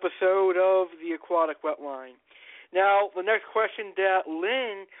episode of the Aquatic Wetline. Now, the next question that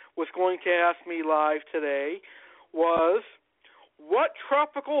Lynn was going to ask me live today was, what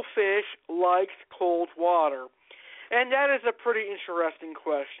tropical fish likes cold water? And that is a pretty interesting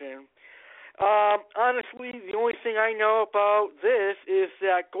question. Honestly, the only thing I know about this is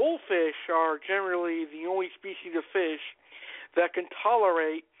that goldfish are generally the only species of fish that can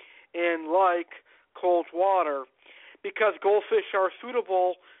tolerate and like cold water, because goldfish are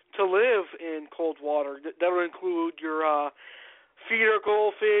suitable to live in cold water. That would include your feeder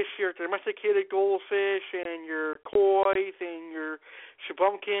goldfish, your domesticated goldfish, and your koi, and your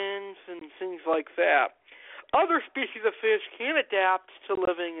shubunkins, and things like that. Other species of fish can adapt to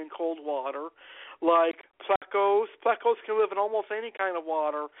living in cold water, like plecos. Plecos can live in almost any kind of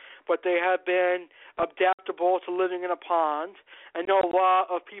water, but they have been adaptable to living in a pond. I know a lot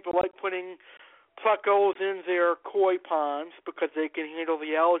of people like putting plecos in their koi ponds because they can handle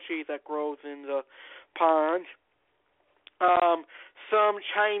the algae that grows in the pond. Some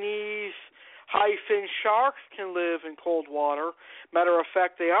Chinese high-fin sharks can live in cold water. Matter of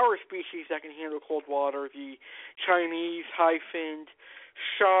fact, they are a species that can handle cold water, the Chinese high-finned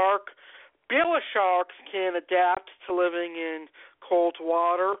shark. Bala sharks can adapt to living in cold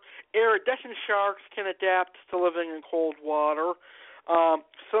water. Iridescent sharks can adapt to living in cold water.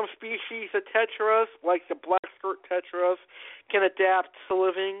 Some species of tetras, like the black skirt tetras, can adapt to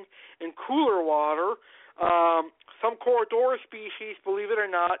living in cooler water. Some Corydoras species, believe it or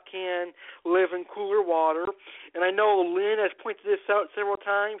not, can live in cooler water. And I know Lynn has pointed this out several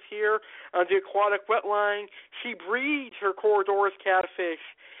times here on the Aquatic Wetline. She breeds her Corydoras catfish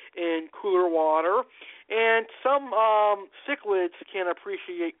in cooler water. And some cichlids can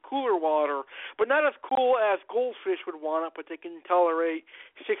appreciate cooler water, but not as cool as goldfish would want it, but they can tolerate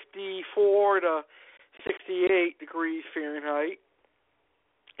 64 to 68 degrees Fahrenheit.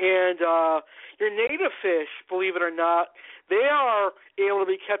 And your native fish, believe it or not, they are able to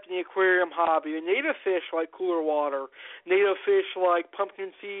be kept in the aquarium hobby. The native fish like cooler water. Native fish like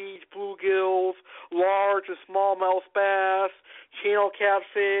pumpkin seeds, bluegills, large and smallmouth bass, channel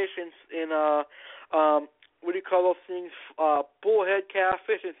catfish, and what do you call those things? Bullhead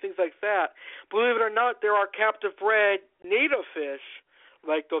catfish and things like that. Believe it or not, there are captive bred native fish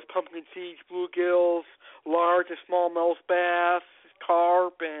like those pumpkin seeds, bluegills, large and smallmouth bass,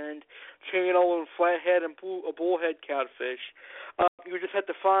 carp, and channel and flathead and bullhead catfish. You just have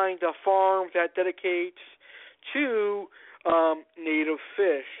to find a farm that dedicates to native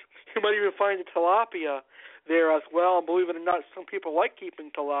fish. You might even find the tilapia there as well. And believe it or not, some people like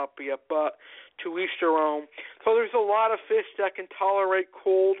keeping tilapia, but to each their own. So there's a lot of fish that can tolerate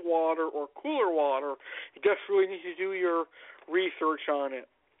cold water or cooler water. You just really need to do your research on it.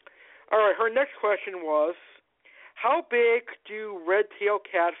 All right, her next question was, how big do red-tail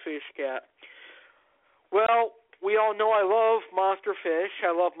catfish get? Well, we all know I love monster fish. I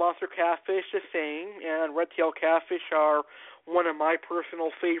love monster catfish the same, and red-tail catfish are one of my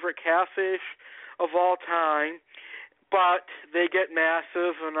personal favorite catfish of all time. But they get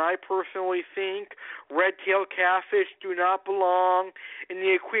massive, and I personally think red-tail catfish do not belong in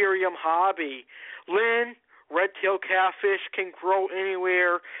the aquarium hobby. Lynn, red-tail catfish can grow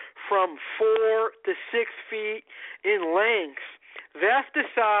anywhere from 4 to 6 feet in length. That's the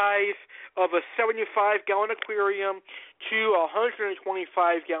size of a 75-gallon aquarium to a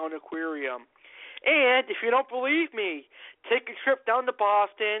 125-gallon aquarium. And if you don't believe me, take a trip down to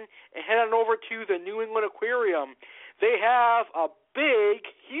Boston and head on over to the New England Aquarium. They have a big,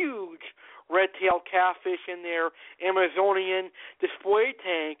 huge red-tailed catfish in their Amazonian display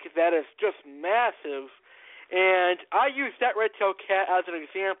tank that is just massive. And I use that red-tailed cat as an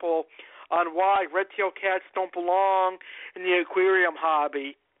example on why red-tailed cats don't belong in the aquarium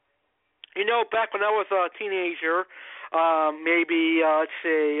hobby. You know, back when I was a teenager, maybe, let's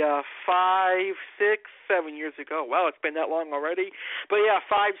say, 5, 6, 7 years ago. Wow, it's been that long already. But yeah,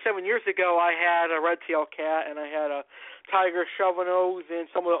 5, 7 years ago, I had a red-tailed cat, and I had a tiger shovel-nose and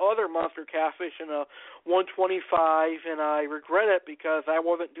some of the other monster catfish in a 125, and I regret it because I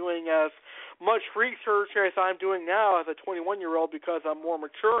wasn't doing as much research as I'm doing now as a 21-year-old because I'm more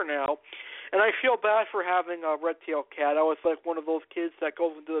mature now. And I feel bad for having a red-tailed cat. I was like one of those kids that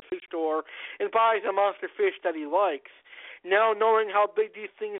goes into the fish store and buys a monster fish that he likes. Now, knowing how big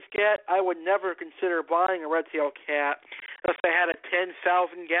these things get, I would never consider buying a red-tailed cat unless I had a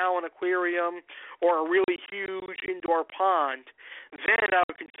 10,000-gallon aquarium or a really huge indoor pond. Then I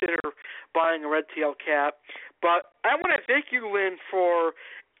would consider buying a red-tailed cat. But I want to thank you, Lynn, for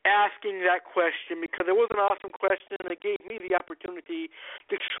asking that question because it was an awesome question and it gave me the opportunity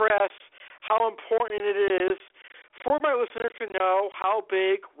to stress how important it is for my listeners to know how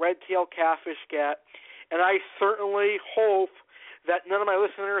big red-tailed catfish get. And I certainly hope that none of my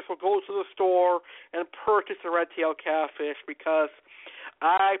listeners will go to the store and purchase a red-tailed catfish because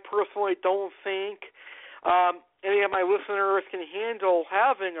I personally don't think any of my listeners can handle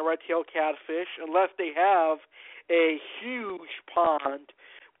having a red-tailed catfish unless they have a huge pond,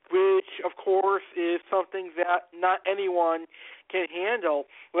 which, of course, is something that not anyone can handle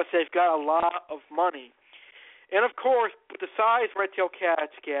unless they've got a lot of money. And, of course, the size red-tailed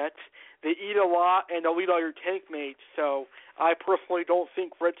cats get, they eat a lot and they'll eat all your tank mates. So I personally don't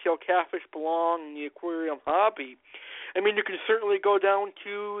think red-tailed catfish belong in the aquarium hobby. I mean, you can certainly go down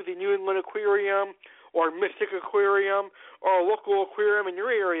to the New England Aquarium or Mystic Aquarium or a local aquarium in your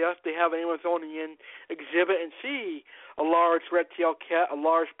area if they have an Amazonian exhibit and see a large red-tailed cat, a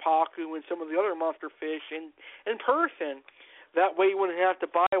large pacu, and some of the other monster fish in person. That way you wouldn't have to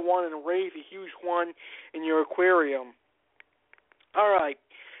buy one and raise a huge one in your aquarium. All right.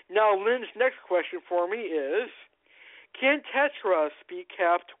 Now, Lynn's next question for me is, can tetras be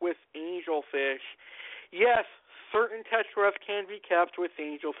kept with angelfish? Yes, certain tetras can be kept with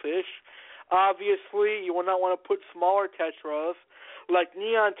angelfish. Obviously, you will not want to put smaller tetras like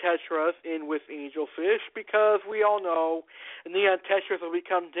neon tetras in with angelfish because we all know neon tetras will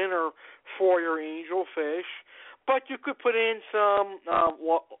become dinner for your angelfish. But you could put in some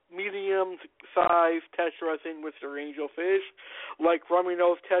medium-sized tetras in with your angelfish, like rummy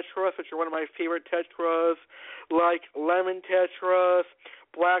nose tetras, which are one of my favorite tetras, like lemon tetras,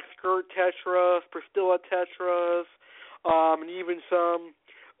 black skirt tetras, Priscilla tetras, and even some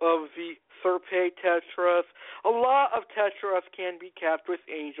of the Serpae tetras. A lot of tetras can be kept with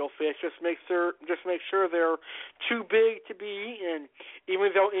angelfish. Just make sure they're too big to be eaten.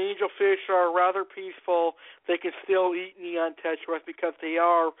 Even though angelfish are rather peaceful, they can still eat neon tetras because they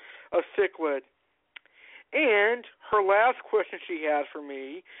are a cichlid. And her last question she had for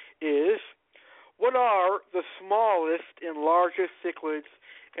me is, what are the smallest and largest cichlids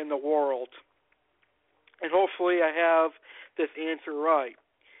in the world? And hopefully I have this answer right.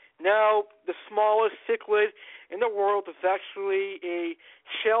 Now, the smallest cichlid in the world is actually a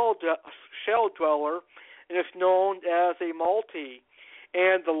shell dweller, and it's known as a multi.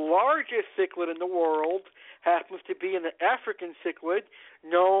 And the largest cichlid in the world happens to be an African cichlid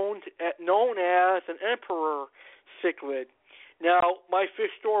known as an emperor cichlid. Now, my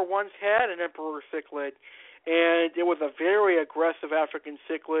fish store once had an emperor cichlid, and it was a very aggressive African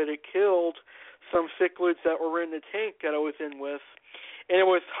cichlid. It killed some cichlids that were in the tank that I was in with. And it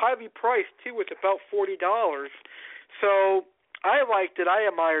was highly priced, too. It's about $40. So I liked it. I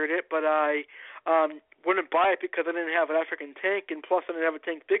admired it, but I wouldn't buy it because I didn't have an African tank, and plus I didn't have a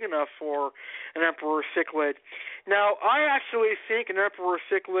tank big enough for an emperor cichlid. Now, I actually think an emperor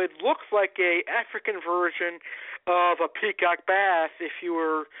cichlid looks like a African version of a peacock bass, if you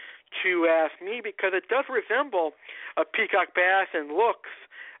were to ask me, because it does resemble a peacock bass in looks,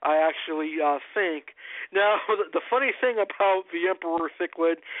 I actually think. Now, the funny thing about the emperor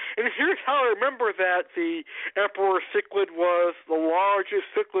cichlid, and here's how I remember that the emperor cichlid was the largest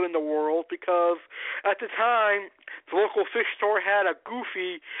cichlid in the world, because at the time, the local fish store had a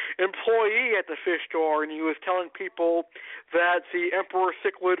goofy employee at the fish store, and he was telling people that the emperor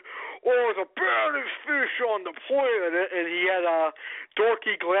cichlid was the baddest fish on the planet, and he had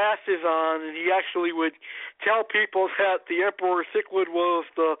dorky glasses on, and he actually would tell people that the emperor cichlid was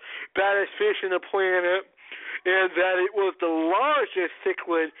the baddest fish in the planet, and that it was the largest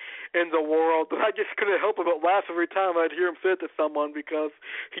cichlid in the world. But I just couldn't help but laugh every time I'd hear him say it to someone because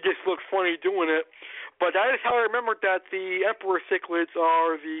he just looked funny doing it. But that is how I remembered that the emperor cichlids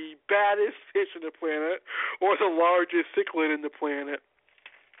are the baddest fish in the planet, or the largest cichlid in the planet.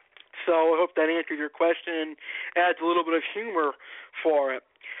 So I hope that answers your question and adds a little bit of humor for it.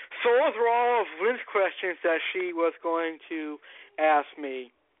 So those were all of Lynn's questions that she was going to ask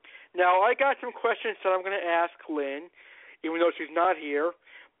me. Now, I got some questions that I'm going to ask Lynn, even though she's not here,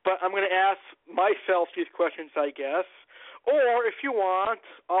 but I'm going to ask myself these questions, I guess. Or, if you want,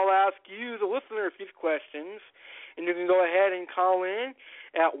 I'll ask you, the listener, these questions, and you can go ahead and call in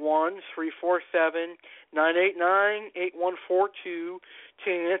at 1-347-989-8142 to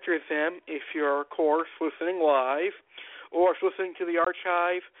answer them if you're, of course, listening live, or if you're listening to the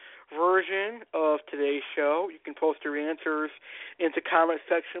archive version of today's show. You can post your answers in the comment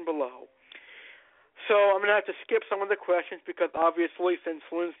section below. So I'm going to have to skip some of the questions because obviously since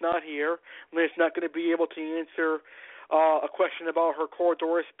Lynn's not here, Lynn's not going to be able to answer a question about her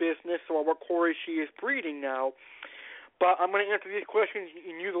Corydoras business or what Cory she is breeding now. But I'm going to answer these questions,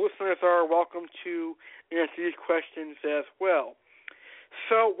 and you, the listeners, are welcome to answer these questions as well.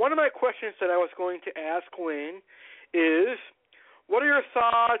 So one of my questions that I was going to ask Lynn is, what are your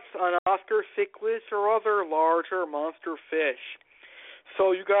thoughts on Oscar cichlids or other larger monster fish?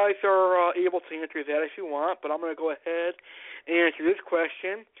 So you guys are able to answer that if you want, but I'm going to go ahead and answer this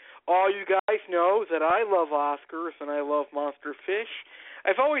question. All you guys know that I love Oscars and I love monster fish.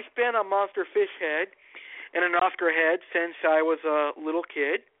 I've always been a monster fish head and an Oscar head since I was a little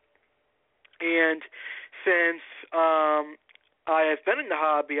kid. And since I have been in the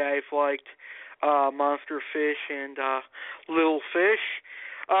hobby, I've liked monster fish and little fish.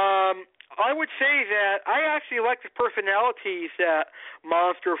 I would say that I actually like the personalities that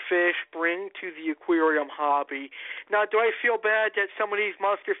monster fish bring to the aquarium hobby. Now, do I feel bad that some of these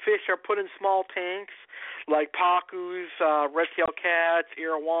monster fish are put in small tanks, like pacus, red-tailed cats,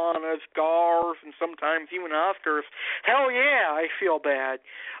 arowanas, gars, and sometimes even Oscars? Hell yeah, I feel bad.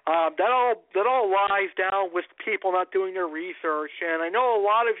 That all lies down with people not doing their research, and I know a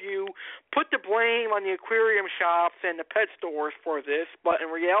lot of you put the blame on the aquarium shops and the pet stores for this, but in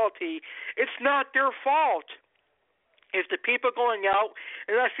reality, it's not their fault. It's the people going out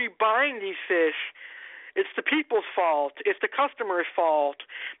and actually buying these fish it's the people's fault. It's the customer's fault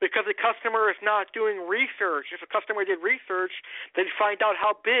because the customer is not doing research. If a customer did research, they'd find out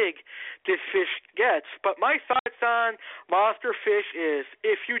how big this fish gets. But my thoughts on monster fish is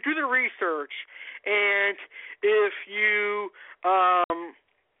if you do the research and if you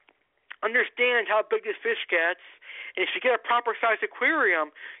understand how big this fish gets, and if you get a proper sized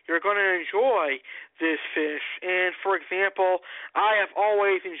aquarium, you're going to enjoy this fish. And for example, I have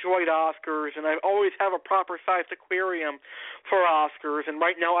always enjoyed Oscars, and I always have a proper sized aquarium for Oscars. And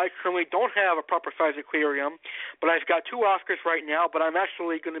right now, I currently don't have a proper sized aquarium, but I've got 2 Oscars right now. But I'm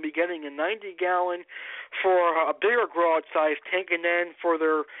actually going to be getting a 90-gallon for a bigger grow-out size tank, and then for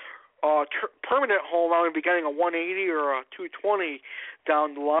their permanent home, I'm going to be getting a 180 or a 220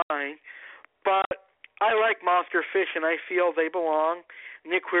 down the line. But I like monster fish, and I feel they belong in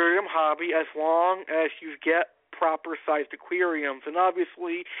the aquarium hobby as long as you get proper-sized aquariums. And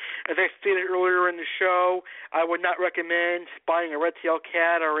obviously, as I stated earlier in the show, I would not recommend buying a red-tailed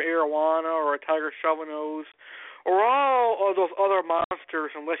cat or an arowana or a tiger shovelnose or all of those other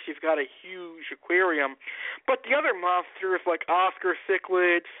monsters unless you've got a huge aquarium. But the other monsters like Oscar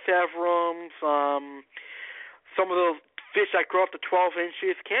cichlids, severums, some of those fish that grow up to 12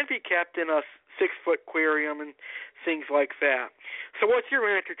 inches can be kept in a 6-foot aquarium and things like that. So what's your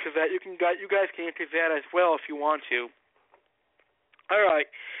answer to that? You guys can answer that as well if you want to. All right.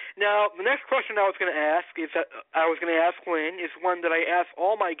 Now, the next question I was going to ask Lynn is one that I asked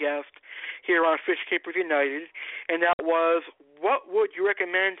all my guests here on Fish Keepers United, and that was, what would you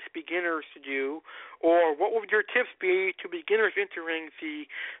recommend beginners to do, or what would your tips be to beginners entering the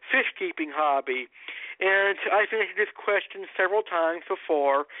fish keeping hobby? And I've answered this question several times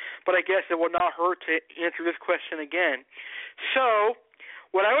before, but I guess it will not hurt to answer this question again. So,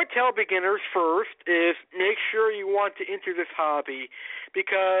 what I would tell beginners first is make sure you want to enter this hobby,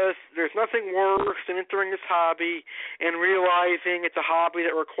 because there's nothing worse than entering this hobby and realizing it's a hobby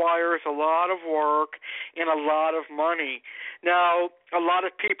that requires a lot of work and a lot of money. Now, a lot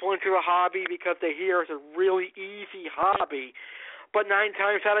of people enter the hobby because they hear it's a really easy hobby. But 9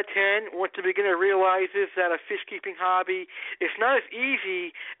 times out of 10, once the beginner realizes that a fish-keeping hobby is not as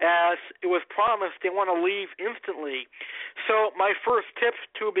easy as it was promised, they want to leave instantly. So my first tip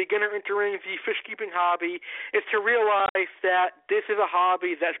to a beginner entering the fish-keeping hobby is to realize that this is a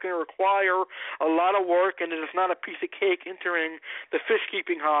hobby that's going to require a lot of work, and it is not a piece of cake entering the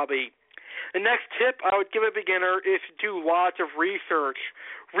fish-keeping hobby. The next tip I would give a beginner is to do lots of research.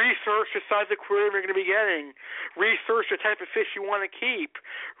 Research the size of aquarium you're going to be getting. Research the type of fish you want to keep.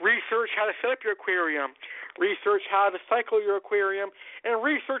 Research how to set up your aquarium. Research how to cycle your aquarium. And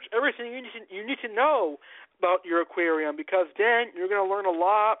research everything you need to know about your aquarium, because then you're going to learn a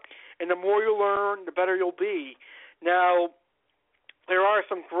lot, and the more you learn, the better you'll be. Now, there are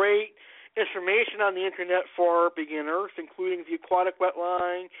some great information on the internet for beginners, including the Aquatic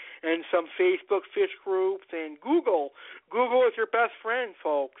Wetline and some Facebook fish groups, and Google. Google is your best friend,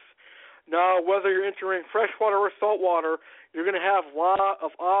 folks. Now, whether you're entering freshwater or saltwater, you're going to have a lot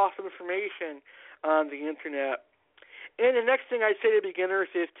of awesome information on the internet. And the next thing I'd say to beginners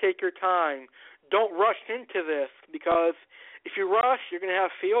is take your time. Don't rush into this, because if you rush, you're going to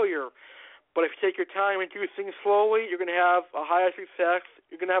have failure. But if you take your time and do things slowly, you're going to have a higher success.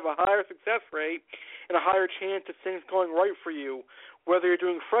 You're going to have a higher success rate and a higher chance of things going right for you. Whether you're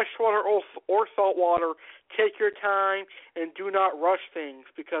doing freshwater or saltwater, take your time and do not rush things,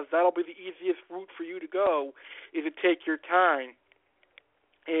 because that'll be the easiest route for you to go, is to take your time.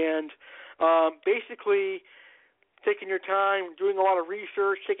 And basically, taking your time, doing a lot of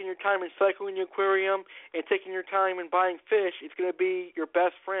research, taking your time in cycling the aquarium, and taking your time in buying fish, it's going to be your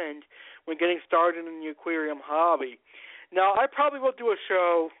best friend when getting started in the aquarium hobby. Now, I probably will do a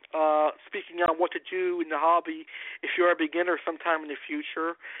show speaking on what to do in the hobby if you're a beginner sometime in the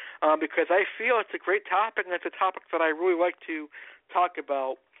future, because I feel it's a great topic, and it's a topic that I really like to talk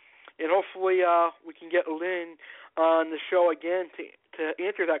about. And hopefully we can get Lynn on the show again to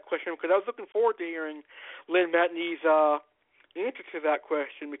answer that question, because I was looking forward to hearing Lynn Mathney's answer to that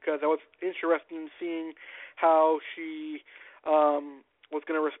question, because I was interested in seeing how she was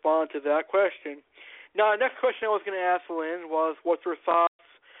going to respond to that question. Now, the next question I was going to ask Lynn was what her thoughts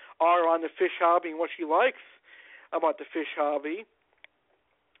are on the fish hobby and what she likes about the fish hobby.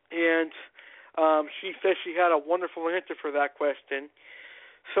 And she said she had a wonderful answer for that question.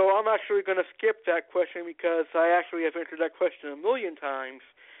 So I'm actually going to skip that question, because I actually have answered that question a million times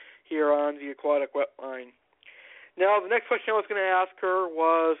here on the Aquatic Wetline. Now, the next question I was going to ask her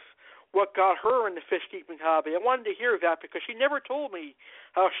was, what got her in the fish keeping hobby. I wanted to hear that because she never told me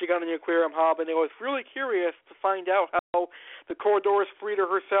how she got in the aquarium hobby, and I was really curious to find out how the Corydoras breeder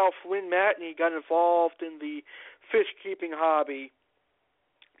herself, Lynn Mathney, got involved in the fish keeping hobby.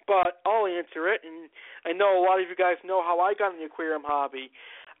 But I'll answer it, and I know a lot of you guys know how I got in the aquarium hobby.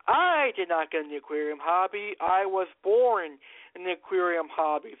 I did not get in the aquarium hobby. I was born in the aquarium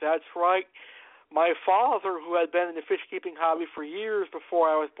hobby. That's right. My father, who had been in the fish-keeping hobby for years before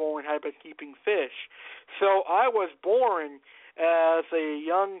I was born, had been keeping fish. So I was born as a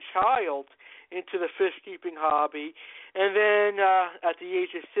young child into the fish-keeping hobby. And then at the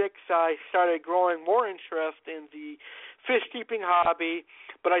age of 6, I started growing more interest in the fish-keeping hobby,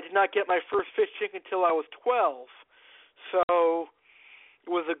 but I did not get my first fish tank until I was 12. So it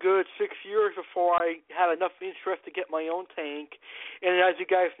was a good 6 years before I had enough interest to get my own tank. And as you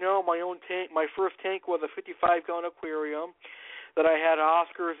guys know, my first tank was a 55-gallon aquarium that I had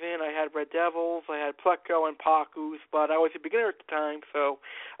Oscars in. I had Red Devils, I had Pleco and Pacus, but I was a beginner at the time, so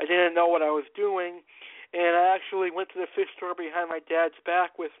I didn't know what I was doing. And I actually went to the fish store behind my dad's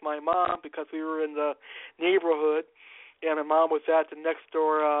back with my mom because we were in the neighborhood, and my mom was at the next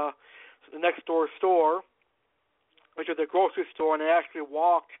door store, which was a grocery store, and I actually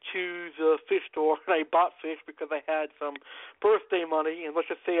walked to the fish store, and I bought fish because I had some birthday money, and let's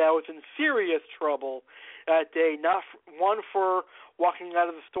just say I was in serious trouble that day, not one for walking out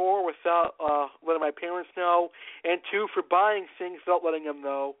of the store without letting my parents know, and 2 for buying things without letting them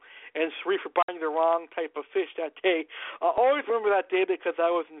know, and 3 for buying the wrong type of fish that day. I'll always remember that day because I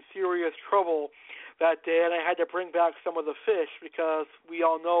was in serious trouble that day, and I had to bring back some of the fish because we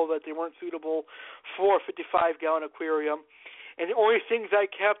all know that they weren't suitable for a 55-gallon aquarium. And the only things I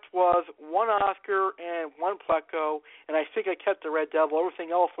kept was 1 Oscar and 1 Pleco, and I think I kept the Red Devil.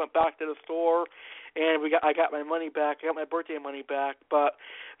 Everything else went back to the store, and I got my money back. I got my birthday money back. But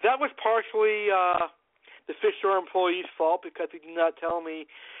that was partially the fish store employee's fault because he did not tell me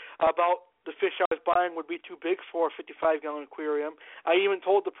about the fish I was buying would be too big for a 55-gallon aquarium. I even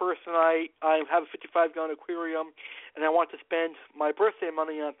told the person I have a 55-gallon aquarium and I want to spend my birthday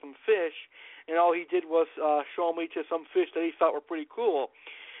money on some fish, and all he did was show me to some fish that he thought were pretty cool.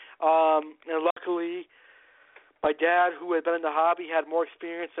 And luckily, my dad, who had been in the hobby, had more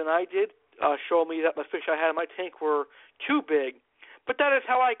experience than I did, showed me that the fish I had in my tank were too big. But that is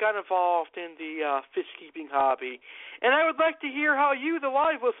how I got involved in the fish-keeping hobby. And I would like to hear how you, the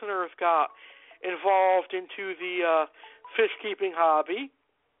live listeners, got involved into the fish-keeping hobby,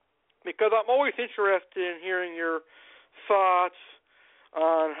 because I'm always interested in hearing your thoughts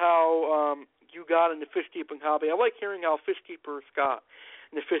on how you got in the fish-keeping hobby. I like hearing how fish keepers got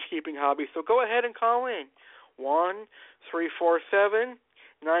in the fish-keeping hobby. So go ahead and call in.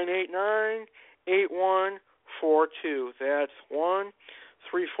 1-347-989-8142. That's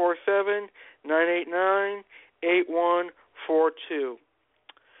 1-347-989-8142.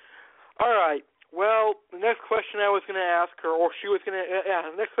 All right. Well, the next question I was going to ask her,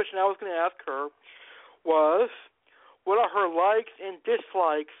 the next question I was going to ask her was, what are her likes and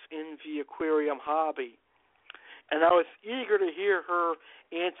dislikes in the aquarium hobby? And I was eager to hear her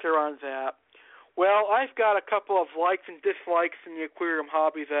answer on that. Well, I've got a couple of likes and dislikes in the aquarium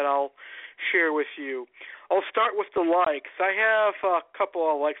hobby that I'll share with you. I'll start with the likes. I have a couple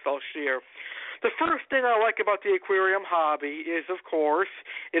of likes I'll share. The first thing I like about the aquarium hobby is, of course,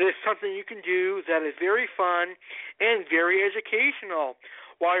 it is something you can do that is very fun and very educational.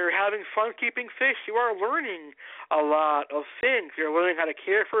 While you're having fun keeping fish, you are learning a lot of things. You're learning how to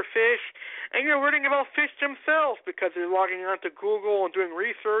care for fish, and you're learning about fish themselves because you're logging onto Google and doing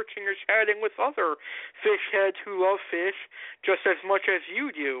research, and you're chatting with other fish heads who love fish just as much as you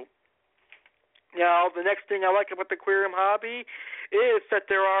do. Now, the next thing I like about the aquarium hobby is that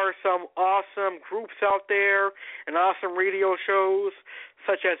there are some awesome groups out there and awesome radio shows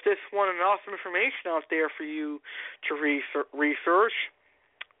such as this one, and awesome information out there for you to research.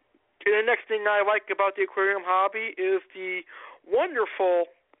 And the next thing I like about the aquarium hobby is the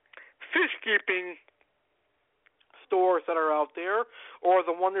wonderful fish-keeping stores that are out there, or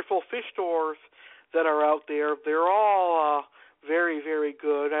the wonderful fish stores that are out there. They're all very, very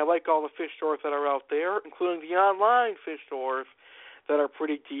good. I like all the fish stores that are out there, including the online fish stores that are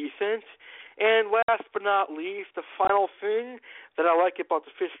pretty decent. And last but not least, the final thing that I like about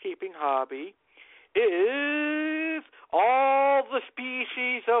the fish-keeping hobby is all the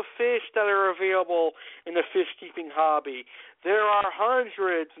species of fish that are available in the fish-keeping hobby. There are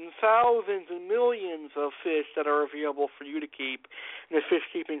hundreds and thousands and millions of fish that are available for you to keep in the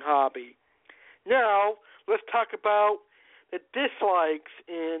fish-keeping hobby. Now, let's talk about the dislikes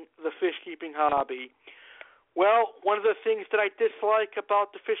in the fish-keeping hobby. Well, one of the things that I dislike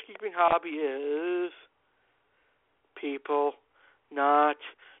about the fish keeping hobby is people not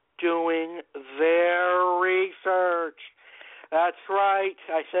doing their research. That's right.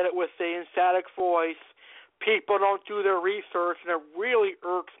 I said it with the emphatic voice. People don't do their research, and it really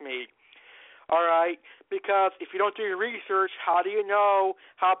irks me. All right? Because if you don't do your research, how do you know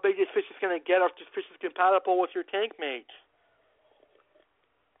how big this fish is going to get or if this fish is compatible with your tank mate?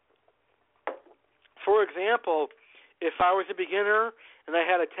 For example, if I was a beginner and I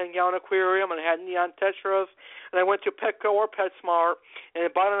had a 10-gallon aquarium and I had neon tetras and I went to Petco or PetSmart and I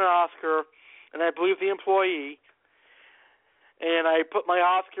bought an Oscar and I believed the employee and I put my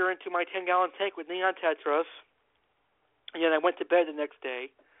Oscar into my 10-gallon tank with neon tetras and then I went to bed the next day,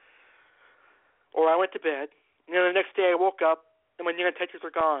 or I went to bed and then the next day I woke up and my neon tetras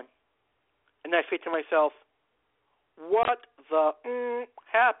were gone. And I say to myself, what the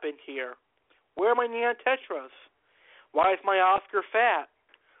happened here? Where are my neon tetras? Why is my Oscar fat?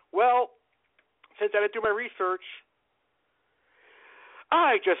 Well, since I didn't do my research,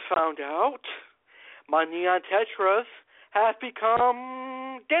 I just found out my neon tetras have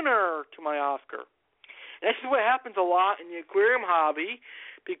become dinner to my Oscar. And this is what happens a lot in the aquarium hobby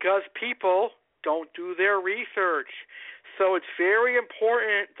because people don't do their research. So it's very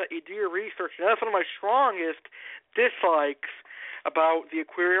important that you do your research. And that's one of my strongest dislikes about the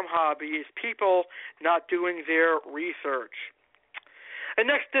aquarium hobby is people not doing their research. The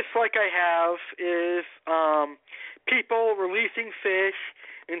next dislike I have is people releasing fish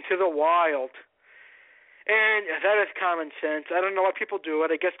into the wild. And that is common sense. I don't know why people do it.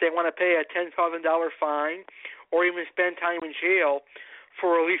 I guess they want to pay a $10,000 fine or even spend time in jail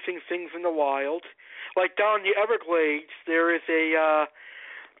for releasing things in the wild. Like down in the Everglades, there is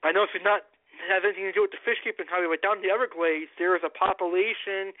I know it's not has anything to do with the fish keeping hobby, but down in the Everglades, there is a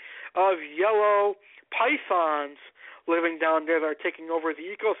population of yellow pythons living down there that are taking over the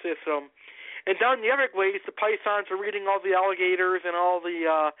ecosystem. And down in the Everglades, the pythons are eating all the alligators and all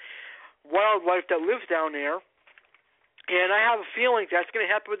the wildlife that lives down there. And I have a feeling that's going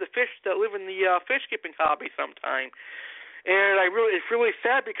to happen with the fish that live in the fish keeping hobby sometime. And it's really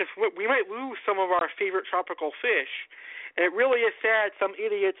sad because we might lose some of our favorite tropical fish. And it really is sad some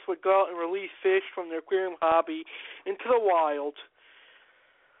idiots would go out and release fish from the aquarium hobby into the wild.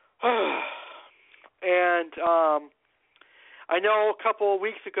 And I know a couple of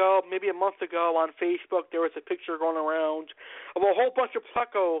weeks ago, maybe a month ago on Facebook, there was a picture going around of a whole bunch of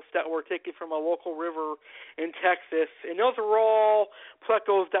plecos that were taken from a local river in Texas. And those are all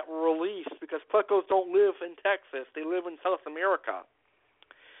plecos that were released because plecos don't live in Texas. They live in South America.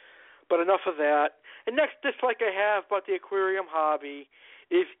 But enough of that. And next dislike I have about the aquarium hobby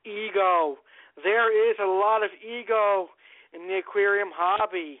is ego. There is a lot of ego in the aquarium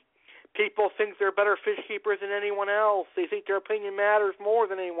hobby. People think they're better fish keepers than anyone else. They think their opinion matters more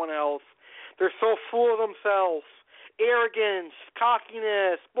than anyone else. They're so full of themselves. Arrogance,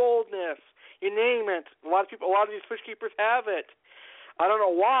 cockiness, boldness, you name it. A lot of these fish keepers have it. I don't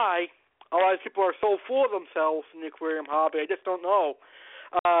know why a lot of people are so full of themselves in the aquarium hobby. I just don't know.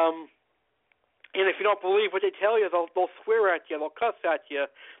 And if you don't believe what they tell you, they'll swear at you, they'll cuss at you,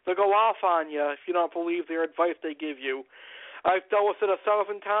 they'll go off on you if you don't believe their advice they give you. I've dealt with it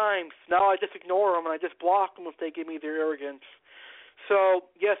 1,000 times. Now I just ignore them and I just block them if they give me their arrogance. So,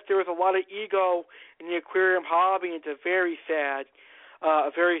 yes, there is a lot of ego in the aquarium hobby, and it's a very sad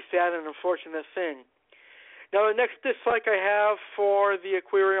and unfortunate thing. Now, the next dislike I have for the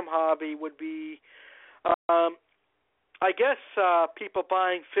aquarium hobby would be, I guess, people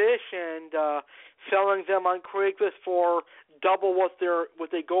buying fish and selling them on Craigslist for double what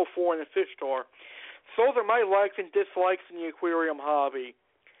they go for in the fish store. So those are my likes and dislikes in the aquarium hobby.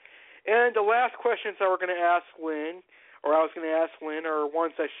 And the last questions that I was going to ask Lynn, are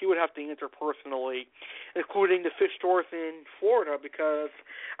ones that she would have to answer personally, including the fish stores in Florida, because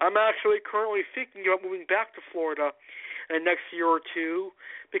I'm actually currently thinking about moving back to Florida in the next year or two,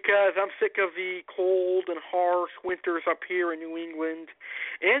 because I'm sick of the cold and harsh winters up here in New England.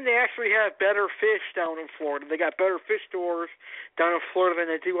 And they actually have better fish down in Florida. They got better fish stores down in Florida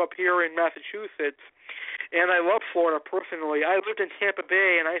than they do up here in Massachusetts. And I love Florida personally. I lived in Tampa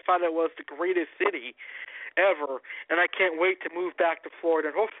Bay, and I thought it was the greatest city ever. And I can't wait to move back to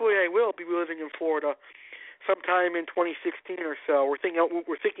Florida. And hopefully I will be living in Florida sometime in 2016 or so. We're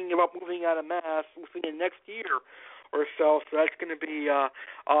thinking about moving out of Mass within the next year or so. So that's going to be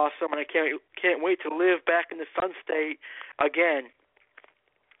awesome. And I can't wait to live back in the Sun State again.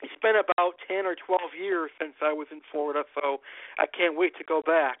 It's been about 10 or 12 years since I was in Florida, so I can't wait to go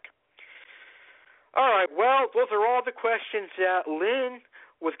back. All right, well, those are all the questions that Lynn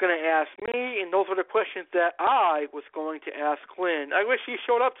was going to ask me, and those were the questions that I was going to ask Lynn. I wish she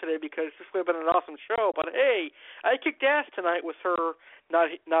showed up today because this would have been an awesome show, but hey, I kicked ass tonight with her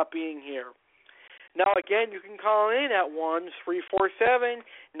not being here. Now, again, you can call in at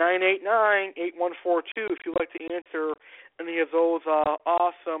 1-347-989-8142 if you'd like to answer any of those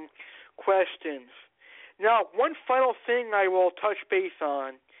awesome questions. Now, one final thing I will touch base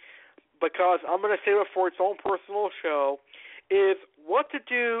on, because I'm going to save it for its own personal show, is what to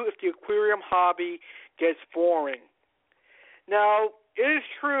do if the aquarium hobby gets boring. Now, it is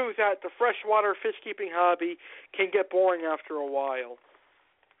true that the freshwater fish keeping hobby can get boring after a while.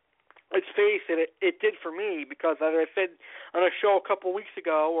 Let's face it, it did for me, because as I said on a show a couple weeks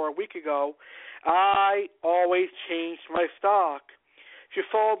ago or a week ago, I always changed my stock. If you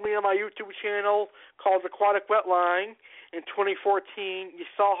followed me on my YouTube channel called Aquatic Wetline in 2014, you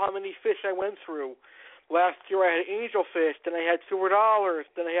saw how many fish I went through. Last year I had angelfish, then I had $2,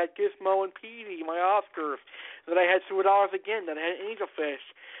 then I had Gizmo and Petey, my Oscars, then I had $2 again, then I had angelfish.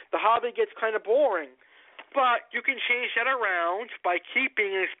 The hobby gets kind of boring, but you can change that around by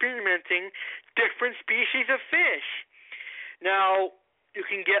keeping and experimenting different species of fish. Now, you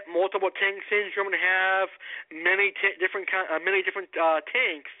can get multiple tank syndrome and have many different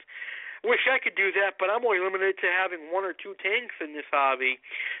tanks. Wish I could do that, but I'm only limited to having 1 or 2 tanks in this hobby,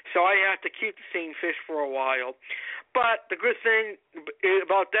 so I have to keep the same fish for a while. But the good thing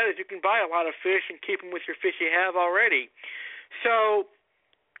about that is you can buy a lot of fish and keep them with your fish you have already. So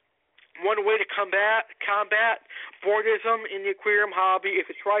one way to combat boredom in the aquarium hobby is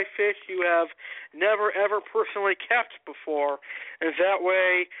to try fish you have never, ever personally kept before, and that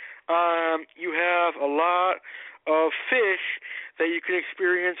way you have a lot of fish that you can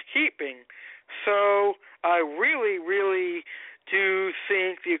experience keeping. So I really, really do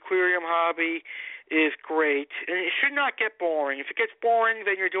think the aquarium hobby is great, and it should not get boring. If it gets boring,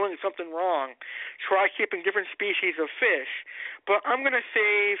 then you're doing something wrong. Try keeping different species of fish. But I'm going to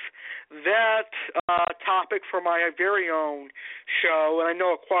save that topic for my very own show, and I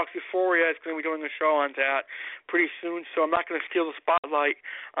know Aquatic Euphoria is going to be doing a show on that pretty soon, so I'm not going to steal the spotlight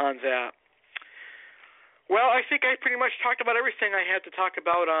on that. Well, I think I pretty much talked about everything I had to talk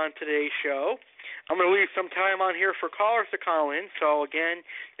about on today's show. I'm going to leave some time on here for callers to call in. So, again,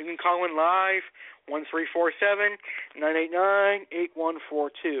 you can call in live,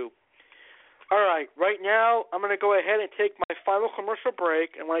 1-347-989-8142. All right, right now I'm going to go ahead and take my final commercial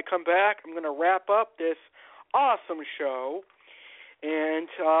break, and when I come back, I'm going to wrap up this awesome show, and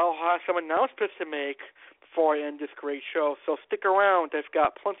I'll have some announcements to make before I end this great show. So stick around. I've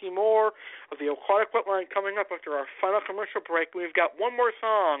got plenty more of the Aquatic Wetline coming up after our final commercial break. We've got one more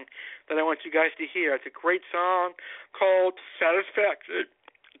song that I want you guys to hear. It's a great song called Satisfaction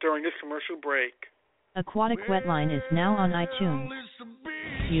during this commercial break. Aquatic Wetline is now on iTunes.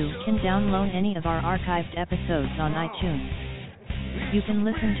 You can download any of our archived episodes on iTunes. You can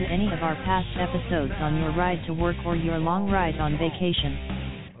listen to any of our past episodes on your ride to work or your long ride on vacation.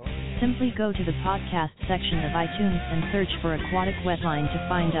 Simply go to the podcast section of iTunes and search for Aquatic Wetline to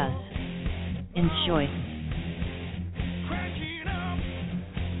find us. Enjoy.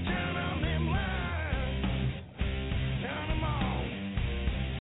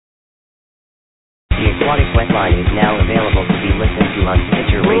 The Aquatic Wetline is now available to be listened to on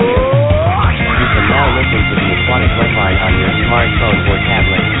Stitcher Radio. You can now listen to the Aquatic Wetline on your smartphone or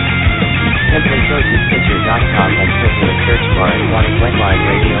tablet. Simply go to Stitcher.com and click the search bar Aquatic Wetline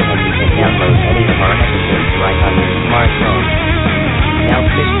Radio, and you can download any of our episodes right on your smartphone. Now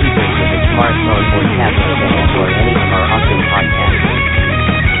fish keepers with a smartphone or tablet can enjoy any of our awesome podcasts.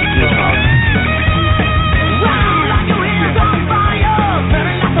 Keep on.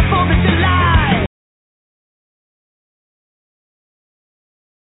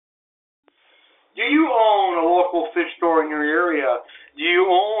 Do you own a local fish store in your area? Do you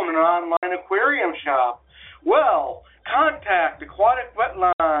own an online aquarium shop? Well, contact Aquatic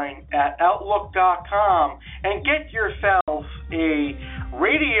Wetline at Outlook.com and get yourself a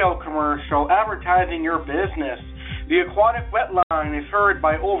radio commercial advertising your business. The Aquatic Wetline is heard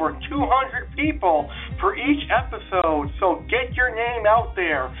by over 200 people for each episode, so get your name out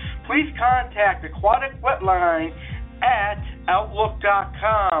there. Please contact Aquatic Wetline at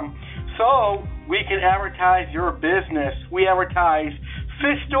Outlook.com so we can advertise your business. We advertise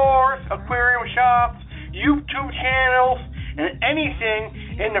fish stores, aquarium shops, YouTube channels, and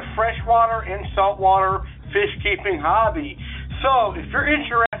anything in the freshwater and saltwater fish keeping hobby. So if you're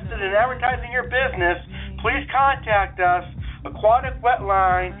interested in advertising your business, please contact us, Aquatic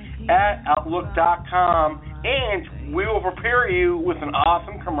Wetline at Outlook.com, and we will prepare you with an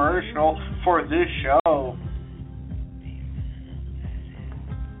awesome commercial for this show.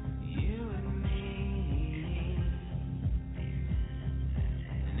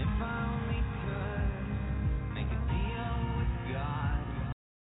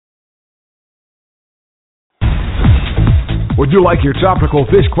 Would you like your tropical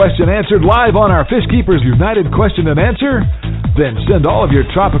fish question answered live on our Fish Keepers United question and answer? Then send all of your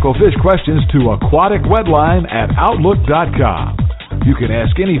tropical fish questions to Aquatic Wetline at Outlook.com. You can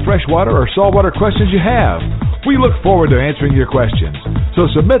ask any freshwater or saltwater questions you have. We look forward to answering your questions, so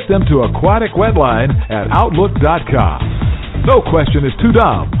submit them to Aquatic Wetline at Outlook.com. No question is too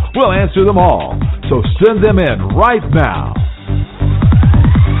dumb. We'll answer them all, so send them in right now.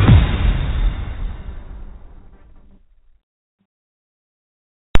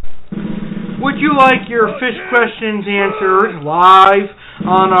 Would you like your fish questions answered live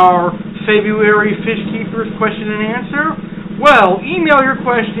on our February Fish Keepers question and answer? Well, email your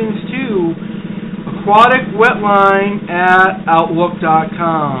questions to aquaticwetline at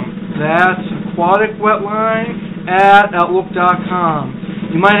Outlook.com. That's aquaticwetline at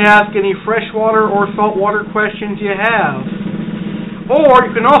Outlook.com. You might ask any freshwater or saltwater questions you have. Or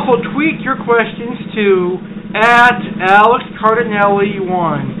you can also tweet your questions to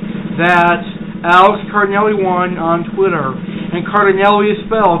 @AlexCardinelli1. That's Alex Cardinelli1 on Twitter. And Cardinelli is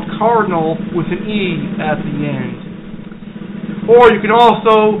spelled Cardinal with an E at the end. Or you can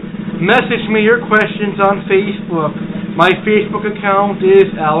also message me your questions on Facebook. My Facebook account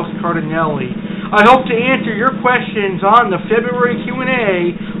is Alex Cardinelli. I hope to answer your questions on the February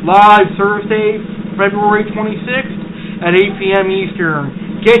Q&A live Thursday, February 26th at 8 p.m.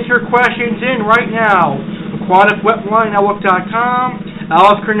 Eastern. Get your questions in right now. AquaticWetline@Outlook.com,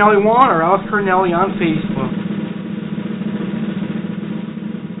 Alex Cardinelli1 or Alex Cardinelli on Facebook.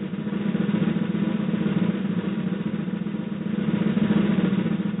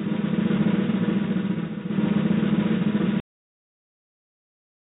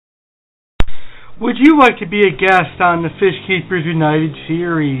 Would you like to be a guest on the Fish Keepers United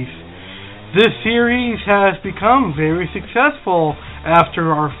series? This series has become very successful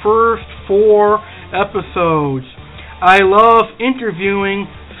after our first 4 episodes. I love interviewing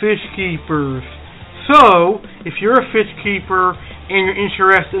fish keepers. So, if you're a fish keeper and you're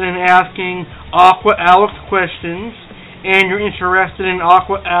interested in asking Aqua Alex questions, and you're interested in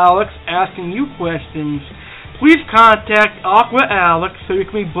Aqua Alex asking you questions, please contact Aqua Alex so you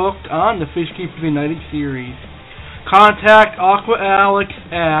can be booked on the Fish Keepers United series. Contact Aqua Alex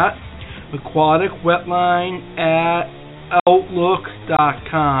at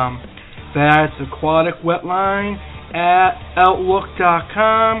aquaticwetline@outlook.com. That's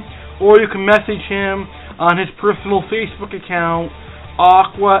aquaticwetline@outlook.com. Or you can message him on his personal Facebook account,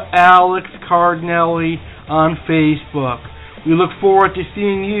 Aqua Alex Cardinelli on Facebook. We look forward to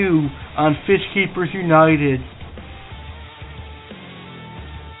seeing you on Fish Keepers United.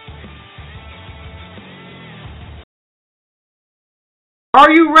 Are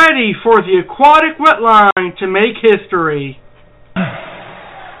you ready for the Aquatic Wetline to make history?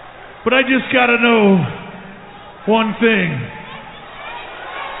 But I just gotta know one thing.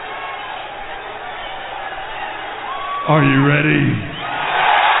 Are you ready?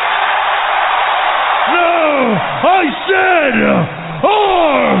 No! I said,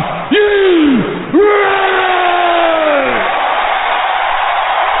 are you ready?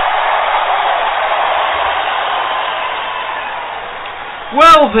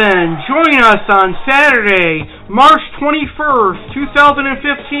 Well then, join us on Saturday, March 21st,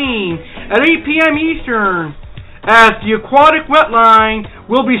 2015 at 8 p.m. Eastern as the Aquatic Wetline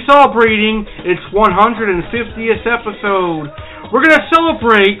will be celebrating its 150th episode. We're going to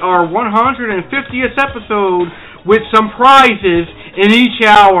celebrate our 150th episode with some prizes in each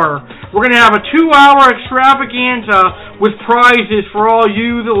hour. We're going to have a 2-hour extravaganza with prizes for all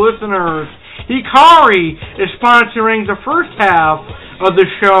you, the listeners. Hikari is sponsoring the first half of the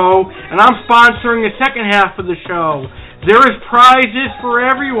show, and I'm sponsoring the second half of the show. There is prizes for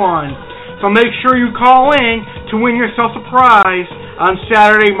everyone, so make sure you call in to win yourself a prize on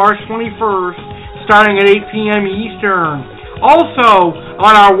Saturday, March 21st, starting at 8 p.m. Eastern. Also,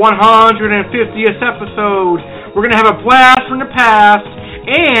 on our 150th episode, we're going to have a blast from the past,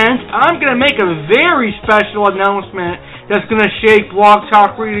 and I'm going to make a very special announcement that's going to shake Blog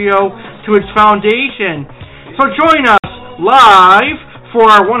Talk Radio to its foundation. So join us live for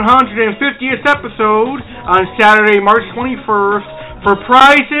our 150th episode on Saturday, March 21st for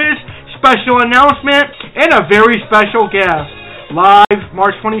prizes, special announcement, and a very special guest. Live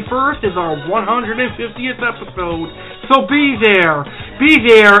March 21st is our 150th episode, so be there. Be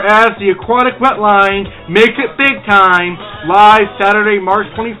there as the Aquatic Wetline makes it big time. Live Saturday, March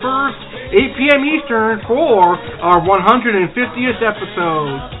 21st, 8 p.m. Eastern for our 150th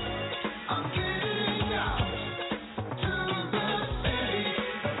episode.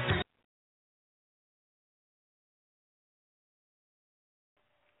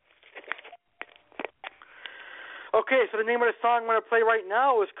 Okay, so the name of the song I'm going to play right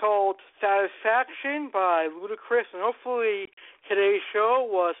now is called Satisfaction by Ludacris, and hopefully today's show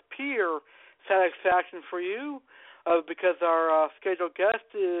was pure satisfaction for you, because our scheduled guest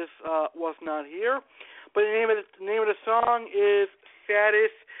was not here. But the name of the song is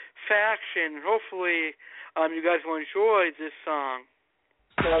Satisfaction. Hopefully, you guys will enjoy this song.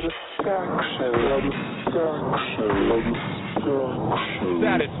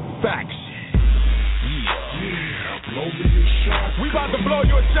 Satisfaction. We about to blow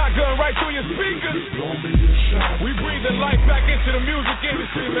you a shotgun right through your speakers. We breathing life back into the music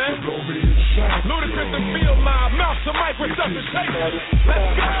industry, man. Ludacris and Field Mob, mouth to mic resuscitation.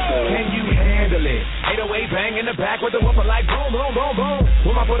 Let's go. Can you handle it? 808 bang in the back with the whooper like boom, boom, boom, boom.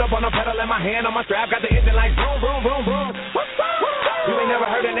 With my foot up on the pedal and my hand on my strap, got the engine like boom, boom, boom, boom. What's up? You ain't never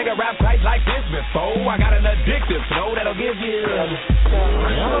heard a nigga rap tight like this before. I got an addictive flow that'll give you.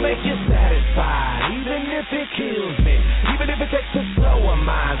 I'ma make you satisfied, even if it kills me. Even if it takes a slower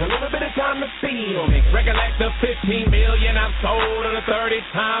mind, a little bit of time to feel me. Recollect the 15 million I've sold, or the 30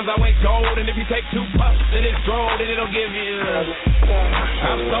 times I went gold. And if you take 2 puffs and it's droll, then it'll give you.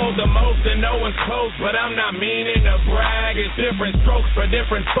 I've sold the most and no one's close, but I'm not meaning to brag. It's different strokes for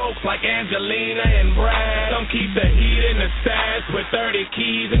different folks, like Angelina and Brad. Some keep the heat in the stash with 30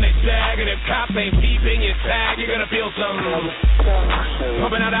 keys in the jag, and if cops ain't peeping your tag, you're gonna feel some.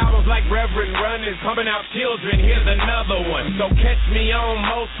 Pumping out albums like Reverend Run is pumping out children. Here's another one. So catch me on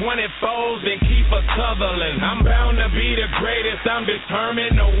most 24s and keep a Sutherland. I'm bound to be the greatest. I'm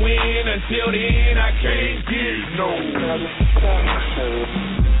determined to win. Until then, I can't get no.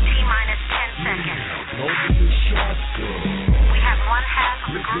 T-minus 10 seconds. We have one half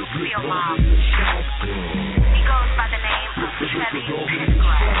of the group Field Mob. He goes by the name of Chevy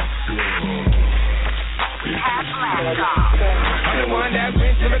Pitgrass. We have Blast Off. I'm the one that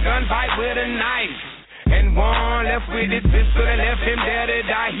went to the gunfight with a knife. And one left with his pistol and left him there to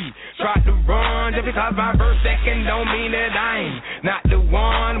die. He tried to run just because my first second don't mean that I ain't not the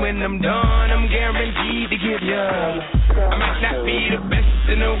one. When I'm done, I'm guaranteed to give you. I might not be the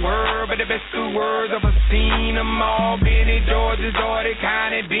best in the world, but the best 2 words I've seen them all. Benny George's or the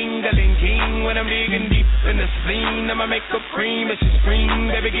kind of ding-a-ling king. When I'm digging deep in the scene, I'ma make a cream and she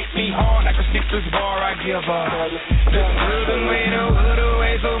scream. Baby, get me hard like a Snickers bar I give her. The good way, the other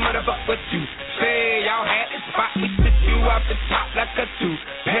way, so motherfuck what you say. Y'all had this spot, we spit you off the top like a tooth.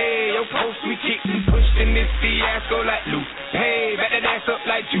 Hey, your post we kicked and pushed in this fiasco like loose. Hey, better dance up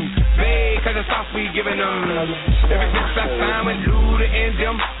like you. Hey, cause the sauce we giving them. Ever since I signed with Luda and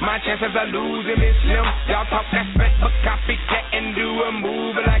them, my chances of losing is slim. Y'all talk that smack, but copycat and do a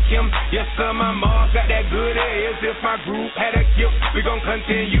move like him. Yes, sir, my mom got that good ass. If my group had a gift, we gon'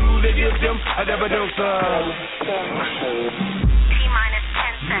 continue to give them a double dose of. T-minus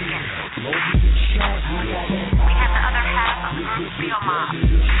 10 seconds. We have the other half of the group Field Mob. He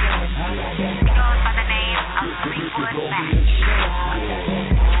goes by the name of Fleetwood Mac.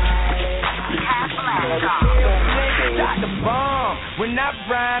 We have Blast Off. Got the bomb when I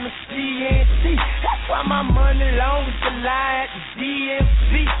rhyme and CNC. That's why my money long as the lie at the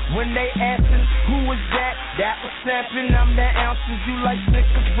DMV. When they asking who was that, that was snapping. I'm the ounces you like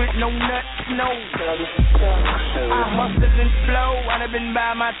Snickers with no nuts, no. I hustle and flow. I done been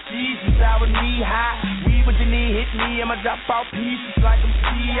by my cheese since I was knee high. Weave with your knee, hit me, I'ma drop out pieces like I'm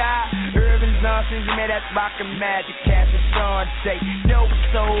C.I. Urban nonsense, man, that's rockin' magic. Cash and Sean say, no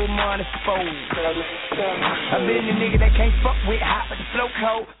soul, money, fold. I've been the nigga that can't fuck with, hot but the flow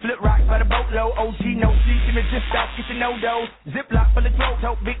cold. Flip rocks by the boatload, OG, no C, me just out, get the no-dos. Ziplock for the throat,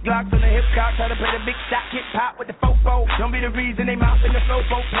 tote, big glocks on the hip cock, try to play the big stock, hip hop with the fofo. Don't be the reason they mouth in the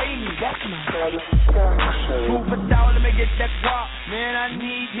fofo, pay me, that's my food for thought, let me get that guap. Man, I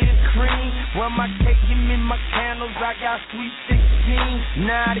need his cream. Well, my cake, give me my candles, I got sweet 16.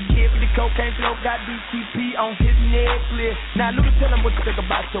 Nah, the kid with the cocaine flow got DTP on his necklace. Now, Luda, tell him what you think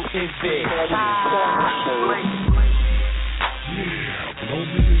about your invest. Yeah, blow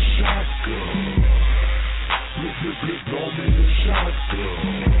me the shotgun. Blow me the shotgun.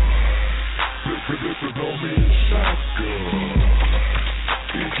 Blow me the shotgun.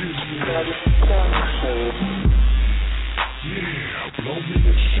 It gives me satisfaction. Yeah, blow me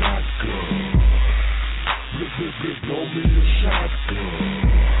the shotgun. Blow me the shotgun.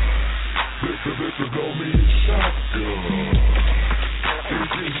 Blow me the shotgun. It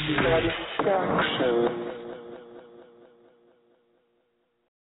gives me satisfaction.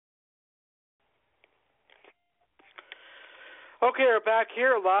 Okay, we're back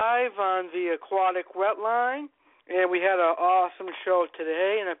here live on the Aquatic Wetline, and we had an awesome show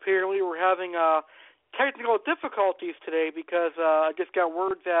today, and apparently we're having a technical difficulties today because I just got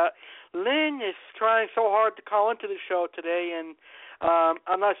word that Lynn is trying so hard to call into the show today, and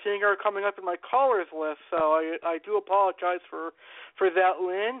I'm not seeing her coming up in my callers list, so I do apologize for that,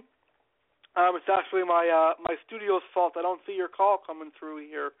 Lynn. It's actually my studio's fault. I don't see your call coming through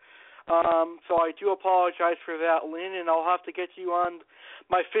here. So I do apologize for that, Lynn, and I'll have to get you on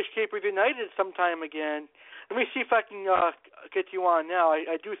my Fish Keepers United sometime again. Let me see if I can get you on now.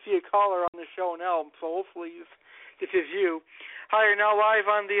 I do see a caller on the show now, so hopefully this is you. Hi, you're now live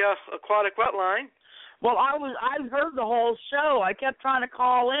on the Aquatic Wetline. Well, I heard the whole show. I kept trying to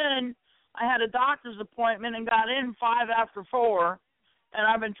call in. I had a doctor's appointment and got in 5 after 4, and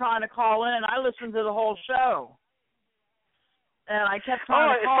I've been trying to call in. I listened to the whole show. And I kept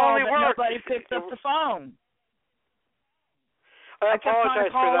trying to call, but nobody picked up the phone. I kept trying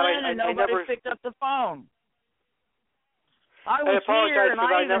to call in, and nobody never picked up the phone. I was apologize here, and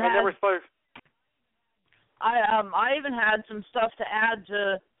for that. I even had some stuff to add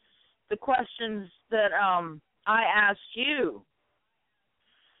to the questions that I asked you.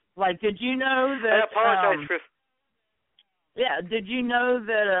 Like, did you know that? I apologize, Chris. Yeah, did you know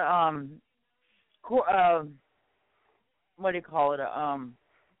that what do you call it?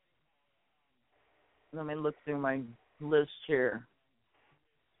 Let me look through my list here.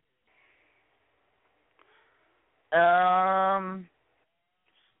 I'm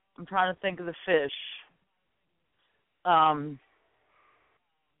trying to think of the fish. Clown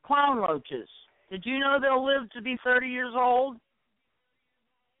roaches. Did you know they'll live to be 30 years old?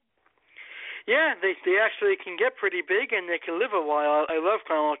 Yeah, they actually can get pretty big and they can live a while. I love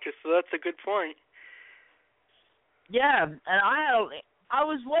clown roaches, so that's a good point. Yeah, and I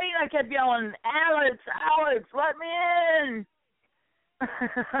was waiting. I kept yelling, Alex, let me in.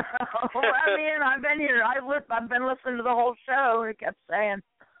 Let me in. I've been here. I've been listening to the whole show. He kept saying,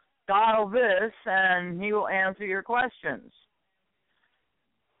 dial this, and he will answer your questions.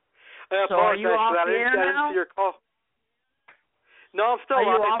 I so are you off for that. the air I didn't now? see your call. No, I'm still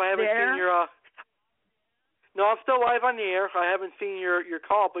live. I haven't seen your. No, I'm still live on the air. I haven't seen your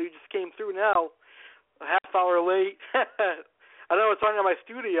call, but you just came through now, a half hour late. I know it's on in my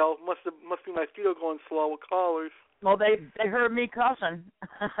studio. Must be my studio going slow with callers. Well, they heard me cussing.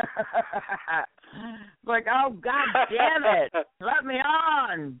 Like, oh, God damn it. Let me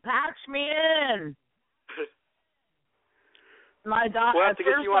on. Patch me in. My we'll at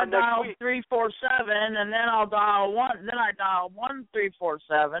first I dialed 347, and then I'll dial 1. Then I dialed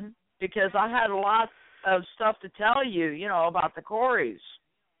 1347 because I had a lot of stuff to tell you, about the Corys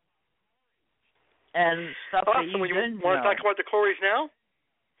and stuff that you didn't know. Want to talk about the Corys now?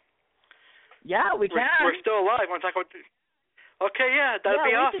 Yeah, we can. We're still alive. Want to talk about? Okay, yeah, that'd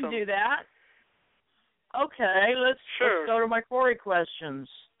be awesome. Yeah, we can do that. Okay, let's go to my Cory questions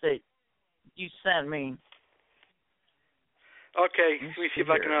that you sent me. Okay, let me see if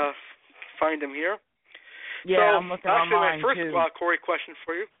I can find them here. Yeah, so, I'm looking online, my first Cory question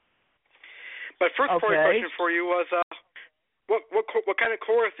for you. My first Cory question for you was, what kind of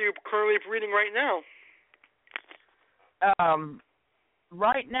Cory are you currently breeding right now?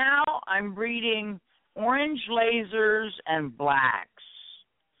 Right now, I'm breeding orange lasers and blacks.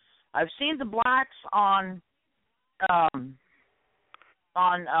 I've seen the blacks on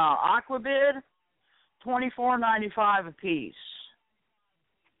Aquabid, $24.95 a piece.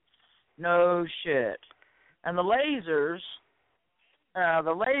 No shit. And the lasers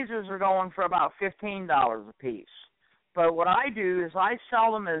are going for about $15 a piece. But what I do is I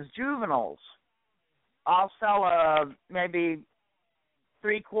sell them as juveniles. I'll sell maybe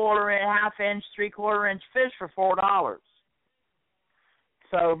 3/4 inch fish for $4.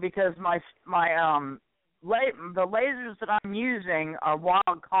 So because the lasers that I'm using are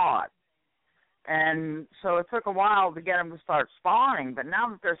wild caught. And so it took a while to get them to start spawning, but now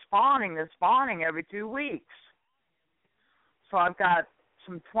that they're spawning every 2 weeks. So I've got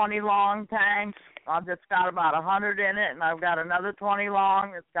some 20 long tanks. I've just got about 100 in it, and I've got another 20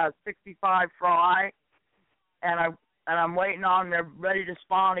 long. It's got 65 fry, and I'm waiting on them. They're ready to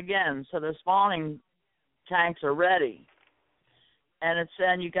spawn again. So the spawning tanks are ready. And it's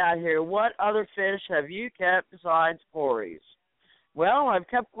saying you got here, what other fish have you kept besides Corys? Well, I've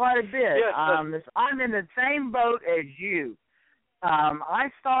kept quite a bit. Yes, I'm in the same boat as you.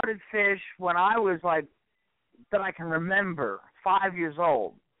 I started fish when I was that I can remember, 5 years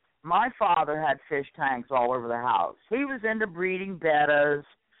old. My father had fish tanks all over the house. He was into breeding bettas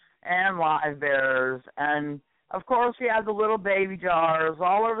and live bearers, and of course he had the little baby jars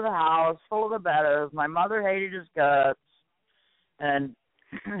all over the house full of the bettas. My mother hated his guts, and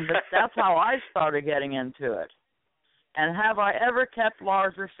that's how I started getting into it. And have I ever kept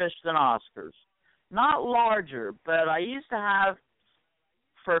larger fish than Oscars? not larger, but I used to have,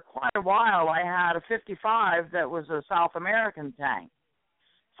 for quite a while, I had a 55 that was a South American tank.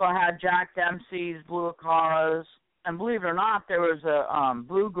 So I had Jack Dempsey's, blue Acaras, and believe it or not, there was a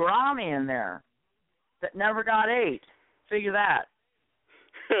blue gourami in there that never got ate. Figure that.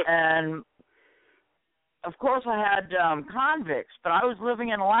 And, of course, I had convicts, but I was living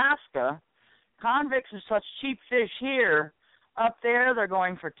in Alaska. Convicts are such cheap fish here. Up there, they're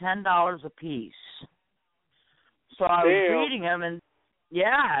going for $10 a piece. So I was breeding them, and,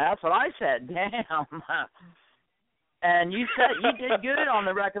 yeah, that's what I said. Damn. And you said you did good on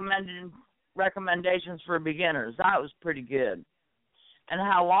the recommendations for beginners. That was pretty good. And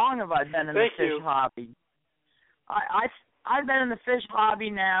how long have I been in the fish hobby? I've been in the fish hobby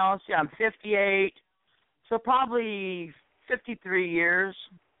now. See, I'm 58, so probably 53 years.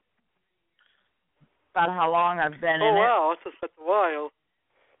 About how long I've been in it. Oh wow, that's a while.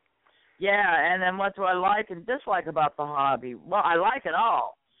 Yeah, and then what do I like and dislike about the hobby? Well, I like it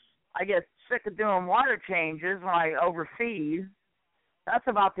all. I get sick of doing water changes when I overfeed. That's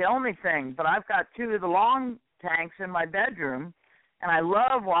about the only thing. But I've got 2 of the long tanks in my bedroom, and I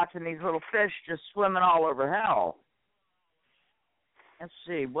love watching these little fish just swimming all over hell. Let's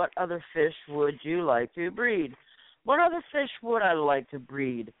see, what other fish would you like to breed? What other fish would I like to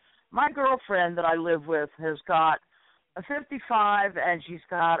breed? My girlfriend that I live with has got a 55, and she's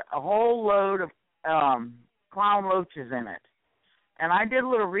got a whole load of clown loaches in it. And I did a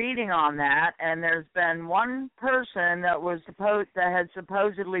little reading on that, and there's been one person that had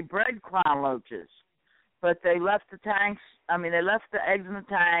supposedly bred clown loaches, but they left the tanks. I mean, they left the eggs in the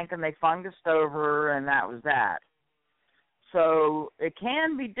tank, and they fungused over, and that was that. So it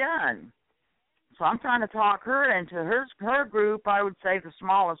can be done. So I'm trying to talk her into her group. I would say the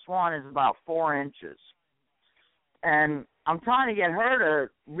smallest one is about 4 inches. And I'm trying to get her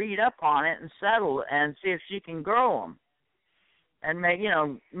to read up on it and settle and see if she can grow them. And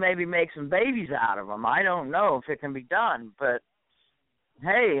maybe make some babies out of them. I don't know if it can be done, but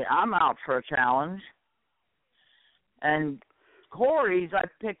hey, I'm out for a challenge. And Corey's I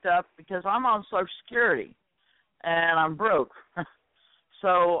picked up because I'm on Social Security, and I'm broke.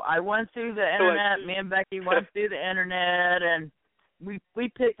 So I went through the internet. Me and Becky went through the internet, and we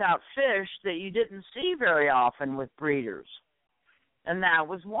picked out fish that you didn't see very often with breeders, and that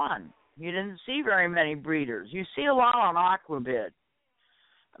was one. You didn't see very many breeders. You see a lot on Aquabid,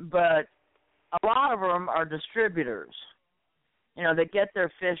 but a lot of them are distributors. They get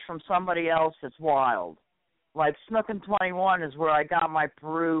their fish from somebody else that's wild. Like Snookin' 21 is where I got my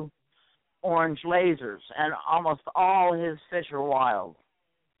Peru orange lasers, and almost all his fish are wild.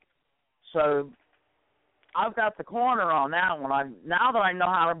 So I've got the corner on that one. Now that I know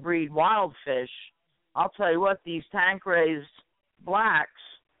how to breed wild fish, I'll tell you what, these tank-raised blacks,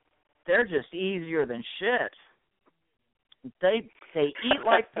 they're just easier than shit. They eat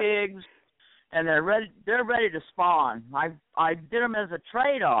like pigs, and they're ready to spawn. I did them as a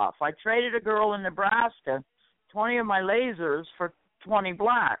trade-off. I traded a girl in Nebraska 20 of my lasers for 20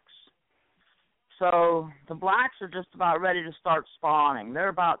 blacks. So the blacks are just about ready to start spawning. They're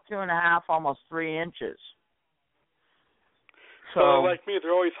about 2.5, almost 3 inches. So like me,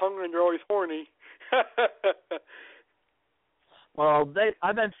 they're always hungry and they're always horny. Well,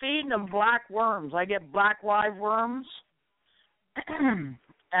 I've been feeding them black worms. I get black live worms, and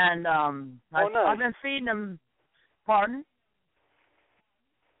nice. I've been feeding them. Pardon?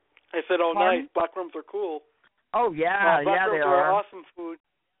 I said, Pardon? Nice. Black worms are cool. Oh yeah, black they worms are awesome food.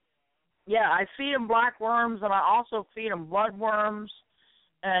 Yeah, I feed them black worms, and I also feed them bloodworms,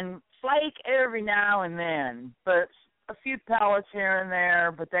 and flake every now and then, but a few pellets here and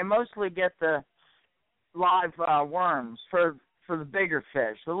there. But they mostly get the live worms for the bigger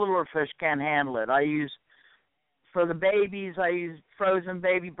fish. The littler fish can't handle it. For the babies, I use frozen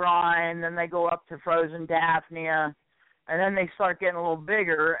baby brine, then they go up to frozen Daphnia, and then they start getting a little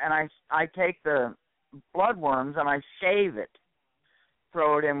bigger, and I take the bloodworms and I shave it,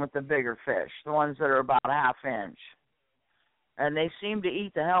 throw it in with the bigger fish, the ones that are about a half inch. And they seem to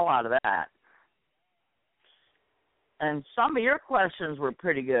eat the hell out of that. And some of your questions were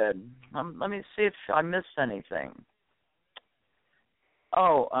pretty good. Let me see if I missed anything.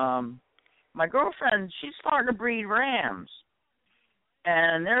 My girlfriend, she's starting to breed rams.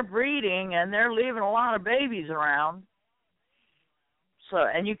 And they're breeding, and they're leaving a lot of babies around. So,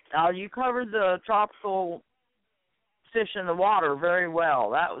 and you covered the tropical fish in the water very well.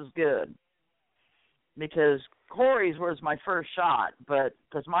 That was good. Because Corey's was my first shot, but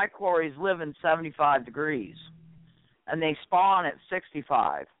because my Corey's live in 75 degrees. And they spawn at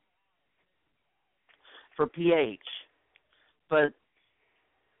 65 for pH. But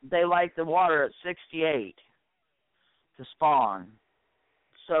they like the water at 68 to spawn.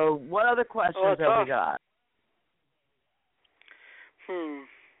 So what other questions have we got?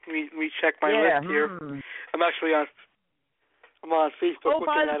 Let me check my list here. I'm actually on Facebook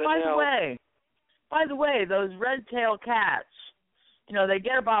looking at it now. By the way, those red-tailed cats, you know, they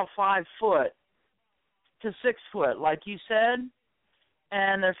get about 5 foot to 6 foot, like you said,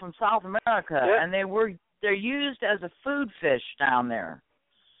 and they're from South America, and they're used as a food fish down there.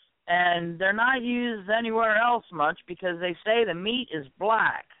 And they're not used anywhere else much because they say the meat is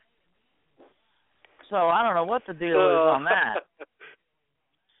black. So I don't know what the deal is on that.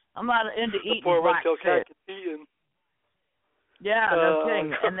 I'm not into eating black fish. Yeah, no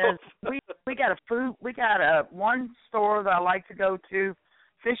kidding. And there's we got one store that I like to go to,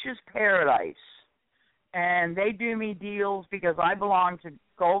 Fish's Paradise, and they do me deals because I belong to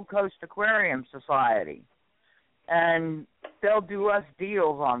Gold Coast Aquarium Society, and they'll do us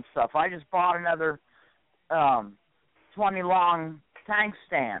deals on stuff. I just bought another 20 long tank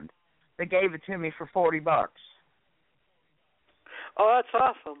stand. They gave it to me for $40. Oh, that's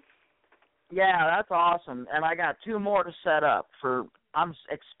awesome. Yeah, that's awesome. And I got 2 more to set up I'm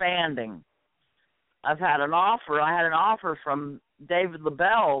expanding. I had an offer from David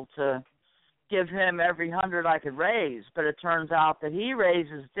LaBelle to give him every 100 I could raise, but it turns out that he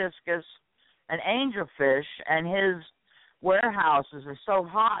raises discus and angelfish, and his warehouses are so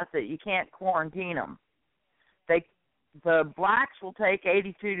hot that you can't quarantine them. The blacks will take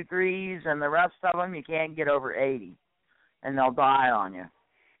 82 degrees, and the rest of them you can't get over 80, and they'll die on you.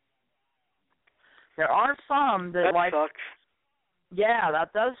 There are some that sucks. Yeah,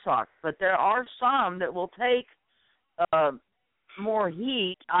 that does suck. But there are some that will take more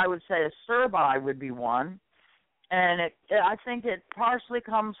heat. I would say a cerbi would be one. And I think it partially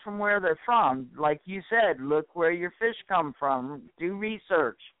comes from where they're from. Like you said, look where your fish come from. Do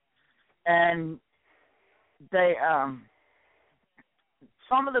research. And they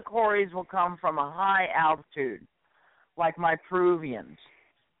some of the Corys will come from a high altitude, like my Peruvians.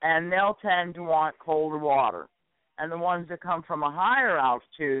 And they'll tend to want colder water. And the ones that come from a lower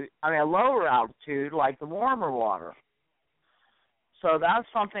altitude, like the warmer water. So that's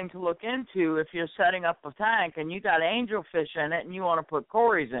something to look into if you're setting up a tank and you got angelfish in it and you want to put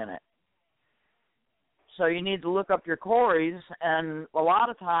Corys in it. So you need to look up your Corys, and a lot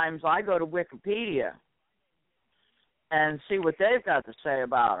of times I go to Wikipedia and see what they've got to say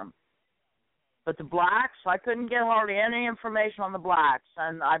about them. But the blacks, I couldn't get hardly any information on the blacks,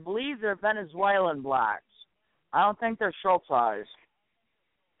 and I believe they're Venezuelan blacks. I don't think they're Schultz eyes.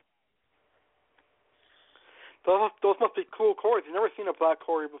 Those must be cool Corys. I've never seen a black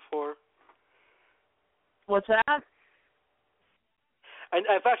Cory before. What's that?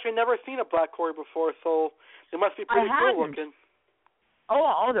 I've actually never seen a black Cory before, so they must be pretty cool looking.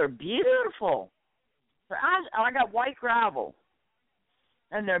 Oh, they're beautiful. I got white gravel.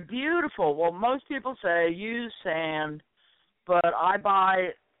 And they're beautiful. Well, most people say use sand, but I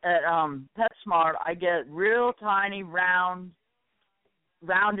buy at PetSmart, I get real tiny, rounded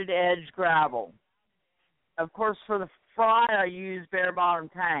edge gravel. Of course, for the fry, I use bare bottom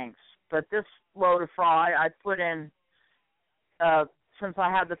tanks. But this load of fry, I put in, since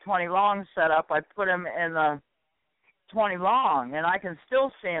I have the 20 long set up, I put them in the 20 long, and I can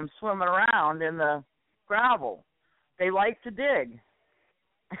still see them swimming around in the gravel. They like to dig.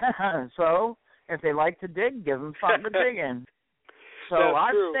 So, if they like to dig, give them something to dig in. So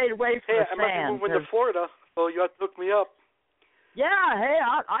I've stayed away from the sand. I might be moving to Florida, so you have to hook me up. Yeah, hey,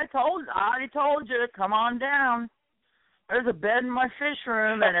 I already told you to come on down. There's a bed in my fish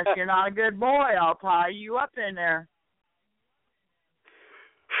room, and if you're not a good boy, I'll tie you up in there.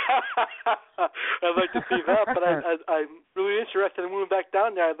 I'd like to see that, but I'm really interested in moving back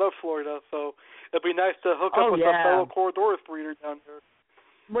down there. I love Florida, so it'd be nice to hook up with a fellow Corydoras breeder down there.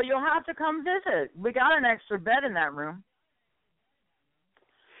 Well, you'll have to come visit. We got an extra bed in that room.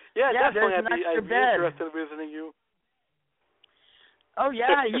 Yeah, definitely. I'd be interested in visiting you. Oh,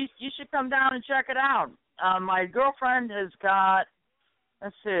 yeah, you should come down and check it out. My girlfriend has got,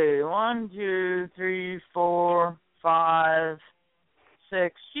 let's see, 1, 2, 3, 4, 5,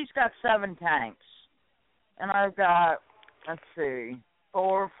 6. She's got 7 tanks. And I've got, let's see,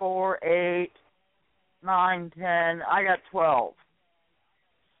 4, 8, 9, 10. I got 12.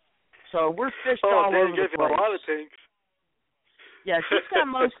 So we're fished all over the place. A lot of tanks. Yeah, she's got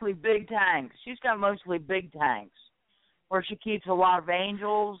mostly big tanks. Where she keeps a lot of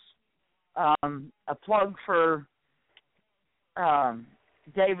angels, a plug for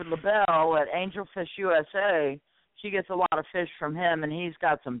David LaBelle at Angelfish USA. She gets a lot of fish from him, and he's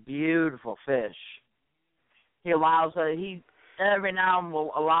got some beautiful fish. He allows every now and then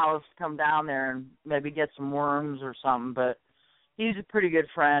will allow us to come down there and maybe get some worms or something, but he's a pretty good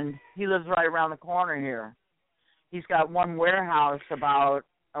friend. He lives right around the corner here. He's got one warehouse about,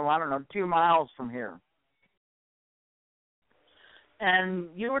 2 miles from here. And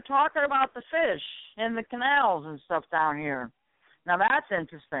you were talking about the fish in the canals and stuff down here. Now, that's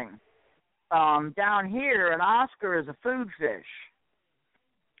interesting. Down here, an Oscar is a food fish.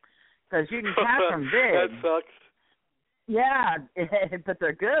 Because you can catch them big. That sucks. Yeah, but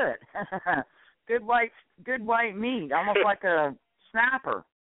they're good. good white meat, almost like a snapper.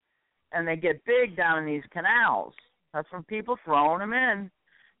 And they get big down in these canals. That's from people throwing them in.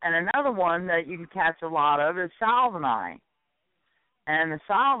 And another one that you can catch a lot of is salvini. And the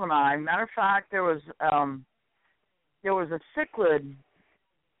salvini, matter of fact, there was a cichlid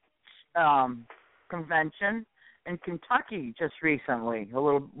convention in Kentucky just recently, a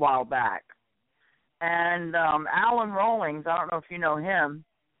little while back. And Alan Rawlings, I don't know if you know him,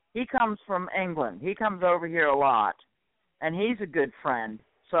 he comes from England. He comes over here a lot, and he's a good friend.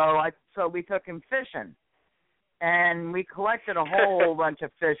 So we took him fishing, and we collected a whole bunch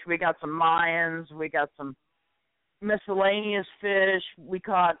of fish. We got some Mayans, we got some miscellaneous fish. We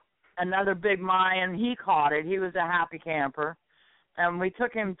caught another big Mayan. He caught it. He was a happy camper, and we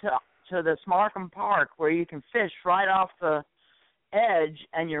took him to this Markham Park where you can fish right off the edge,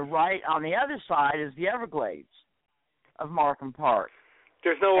 and you're right on the other side is the Everglades of Markham Park.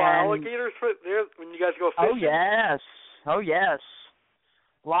 There's no alligators there when you guys go fishing? Oh, yes.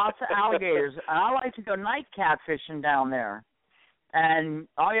 Lots of alligators. I like to go night catfishing down there. And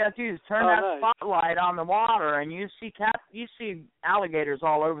all you have to do is turn that spotlight on the water, and you see alligators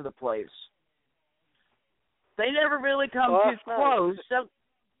all over the place. They never really come too close. So,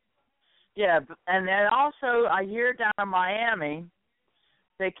 yeah, and then also I hear down in Miami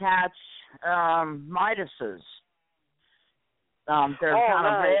they catch Midases. They're kind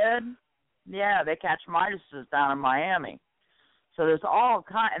of red. Yeah, they catch Midases down in Miami. So there's all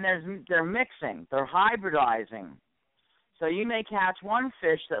kind, and they're mixing. They're hybridizing. So you may catch one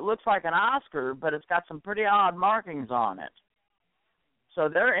fish that looks like an Oscar, but it's got some pretty odd markings on it. So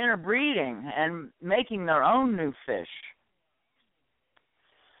they're interbreeding and making their own new fish.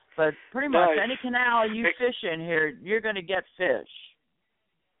 But pretty much any canal you fish in here, you're going to get fish.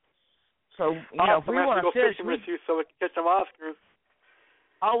 So, if we want to fish, with you so we can get some Oscars.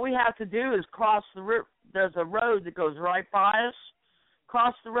 All we have to do is cross the river. There's a road that goes right by us.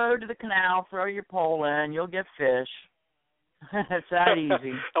 Cross the road to the canal, throw your pole in, you'll get fish. It's that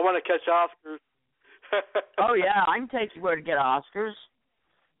easy. I want to catch Oscars. Oh, yeah, I can take you where to get Oscars.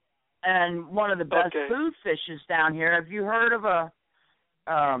 And one of the best food fishes down here, have you heard of a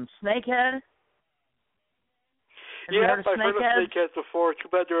snakehead? Yeah, I've heard of snakeheads before. Too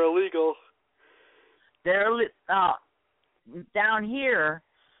bad they're illegal. They're down here.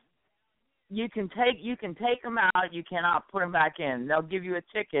 You can take them out. You cannot put them back in. They'll give you a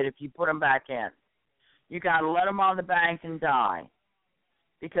ticket if you put them back in. You got to let them on the bank and die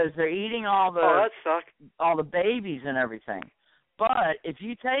because they're eating all the babies and everything. But if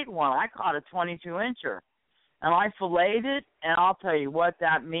you take one, I caught a 22-incher, and I filleted it, and I'll tell you what,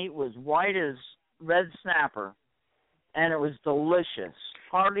 that meat was white as red snapper, and it was delicious.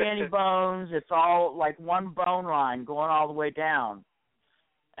 Hardly any bones. It's all like one bone line going all the way down,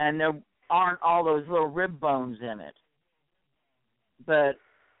 and there aren't all those little rib bones in it. But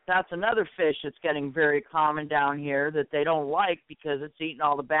that's another fish that's getting very common down here that they don't like because it's eating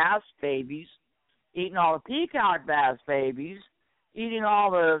all the bass babies, eating all the peacock bass babies, eating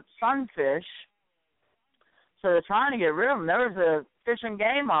all the sunfish. So they're trying to get rid of them. There was a fish and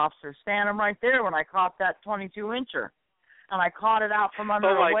game officer standing right there when I caught that 22-incher. And I caught it out from under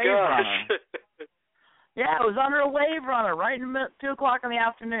a wave runner. Yeah, it was under a wave runner right in 2 o'clock in the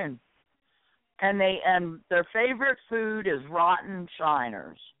afternoon. And their favorite food is rotten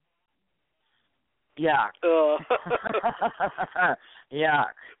shiners. Yuck.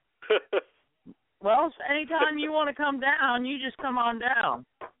 Yuck. Well, anytime you want to come down, you just come on down.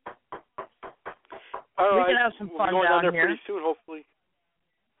 We can have some fun down here. Pretty soon, hopefully.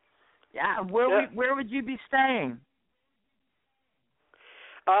 Yeah, where would you be staying?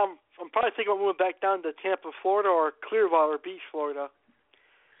 I'm probably thinking of moving back down to Tampa, Florida, or Clearwater Beach, Florida.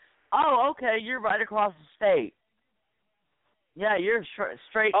 Oh, okay. You're right across the state. Yeah, you're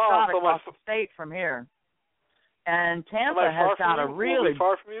straight shot across the state from here. And Tampa has got a really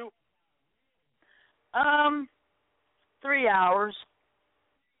far from you. 3 hours.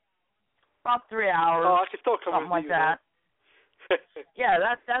 About 3 hours. Oh, I can still come something with like you, that. Yeah,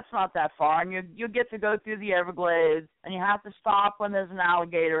 that's not that far, and you get to go through the Everglades, and you have to stop when there's an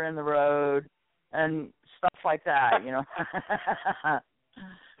alligator in the road, and stuff like that, you know.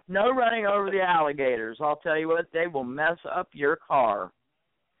 No running over the alligators. I'll tell you what, they will mess up your car.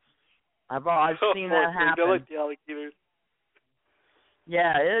 I've seen that happen. I like the alligators.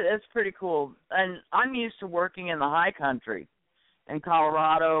 Yeah, it's pretty cool. And I'm used to working in the high country, in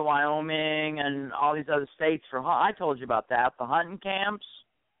Colorado, Wyoming, and all these other states. I told you about that, the hunting camps.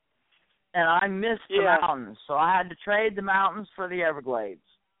 And I missed the mountains, so I had to trade the mountains for the Everglades.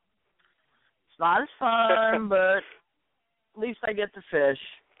 It's not as fun, but at least I get to fish.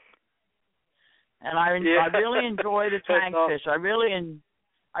 And I really enjoy the tank fish. I really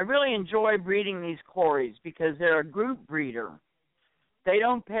enjoy breeding these Corys because they're a group breeder. They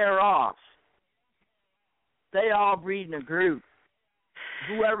don't pair off. They all breed in a group.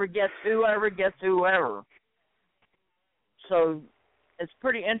 Whoever gets whoever. So it's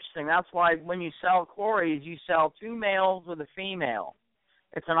pretty interesting. That's why when you sell Corys, you sell 2 males with a female.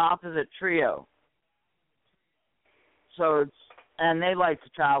 It's an opposite trio. So and they like to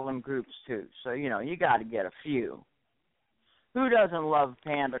travel in groups too. So, you know, you got to get a few. Who doesn't love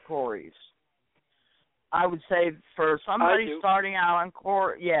panda Corys? I would say for somebody starting out on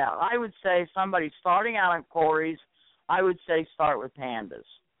I would say somebody starting out on Corys, I would say start with pandas.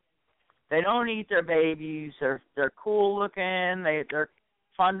 They don't eat their babies. They're cool looking. They're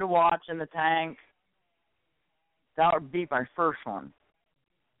fun to watch in the tank. That would be my first one.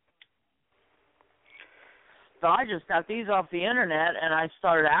 So I just got these off the internet, and I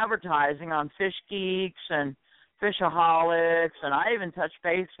started advertising on Fish Geeks and Fishaholics, and I even touched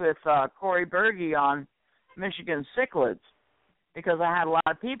base with Corey Berge on Michigan cichlids because I had a lot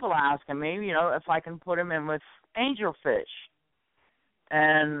of people asking me, you know, if I can put them in with angelfish.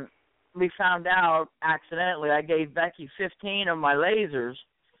 And we found out accidentally I gave Becky 15 of my lasers.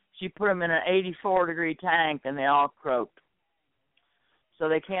 She put them in an 84-degree tank, and they all croaked. So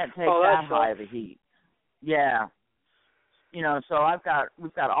they can't take that high of a heat. Yeah. You know, so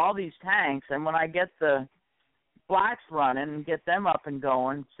we've got all these tanks, and when I get the blacks running and get them up and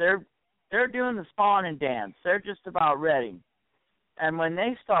going, they're doing the spawning dance. They're just about ready. And when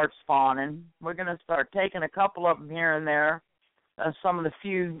they start spawning, we're going to start taking a couple of them here and there, some of the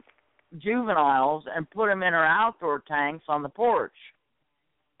few juveniles, and put them in our outdoor tanks on the porch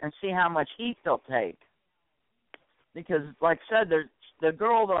and see how much heat they'll take. Because, like I said, the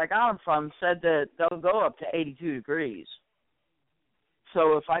girl that I got them from said that they'll go up to 82 degrees.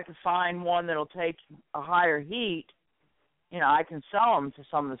 So if I could find one that'll take a higher heat, you know, I can sell them to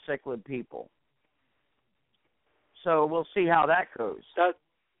some of the cichlid people. So we'll see how that goes.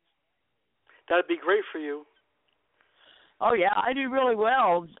 That'd be great for you. Oh, yeah, I do really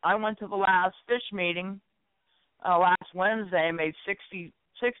well. I went to the last fish meeting last Wednesday and made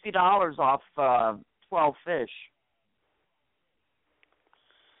 $60 off 12 fish.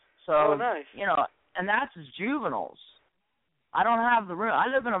 So, nice. You know, and that's as juveniles. I don't have the room. I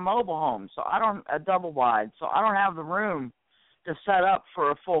live in a mobile home, so a double wide, so I don't have the room to set up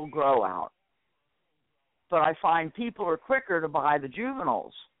for a full grow out. But I find people are quicker to buy the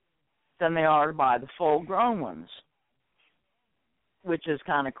juveniles than they are to buy the full grown ones, which is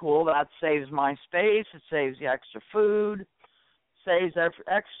kind of cool. That saves my space. It saves the extra food, saves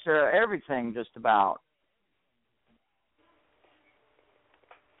extra everything just about.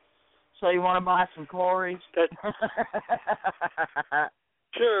 So you want to buy some Corys?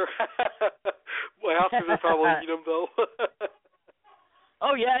 Sure. My house is probably eat them, though.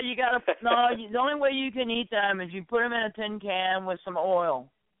 Oh, yeah, you got to... No, the only way you can eat them is you put them in a tin can with some oil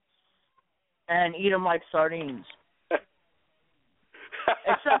and eat them like sardines.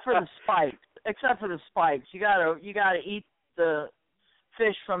 Except for the spikes. You got to eat the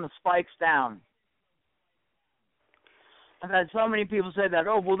fish from the spikes down. I've had so many people say that,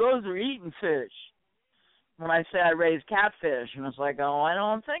 oh, well, those are eating fish. When I say I raise catfish, and it's like, oh, I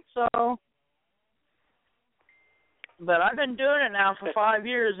don't think so. But I've been doing it now for 5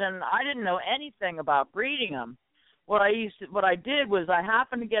 years, and I didn't know anything about breeding them. What I did was I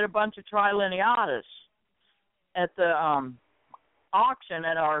happened to get a bunch of Trilineatus at the auction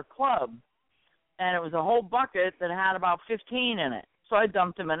at our club, and it was a whole bucket that had about 15 in it. So I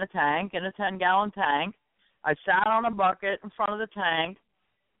dumped them in a 10-gallon tank. I sat on a bucket in front of the tank,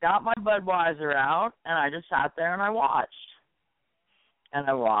 got my Budweiser out, and I just sat there and I watched. And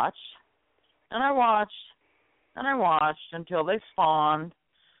I watched, and I watched, and I watched until they spawned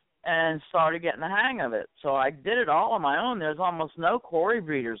and started getting the hang of it. So I did it all on my own. There's almost no Cory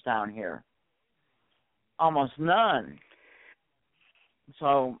breeders down here. Almost none.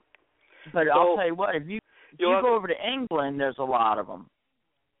 So, but I'll tell you what, if you go over to England, there's a lot of them.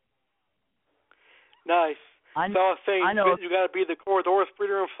 Nice. I was saying I know. You got to be the Corydoras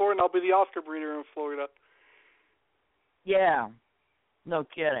breeder in Florida, and I'll be the Oscar breeder in Florida. Yeah, no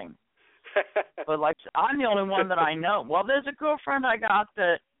kidding. But like, I'm the only one that I know. Well, there's a girlfriend I got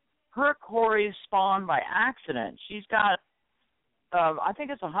that her Corys spawned by accident. She's got, I think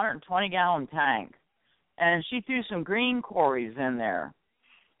it's a 120-gallon tank, and she threw some green Corys in there,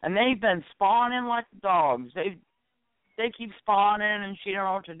 and they've been spawning like dogs. They keep spawning, and she don't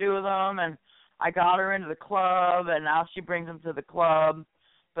know what to do with them. And I got her into the club, and now she brings them to the club.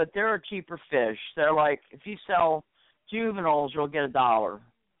 But they're a cheaper fish. They're like, if you sell juveniles, you'll get $1.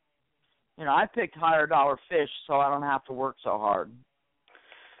 You know, I picked higher dollar fish so I don't have to work so hard.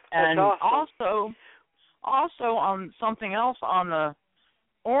 And awesome. also on something else, on the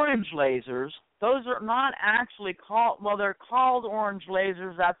orange lasers, those are not actually called, well, they're called orange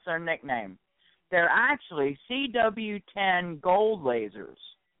lasers. That's their nickname. They're actually CW10 gold lasers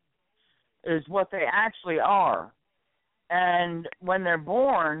is what they actually are. And when they're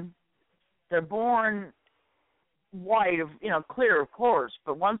born white, clear, of course.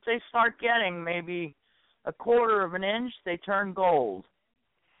 But once they start getting maybe a quarter of an inch, they turn gold.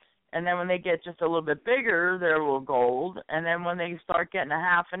 And then when they get just a little bit bigger, they're a little gold. And then when they start getting a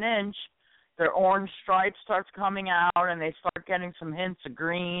half an inch, their orange stripe starts coming out, and they start getting some hints of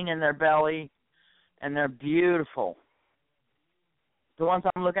green in their belly, and they're beautiful. The ones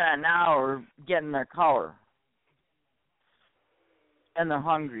I'm looking at now are getting their color. And they're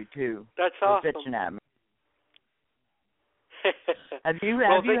hungry, too. That's they're awesome. Bitching at me. Have thank you you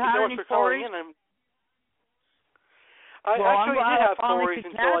had so much any for calling Corys? in. I actually did have Corys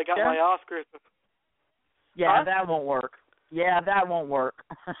until I got my Oscars. Yeah, Huh? that won't work.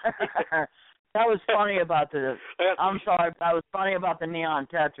 That was funny about the. I'm sorry, that was funny about the neon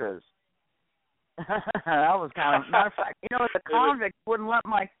tetras. That was kind of. Matter of fact, the convicts wouldn't let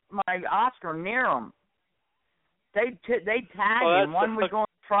my Oscar near them. They tag him. One would go in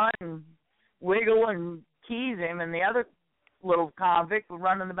front and wiggle and tease him, and the other little convict would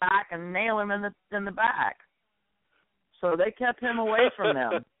run in the back and nail him in the back. So they kept him away from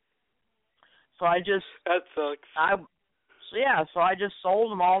them. So I just that sucks. So I just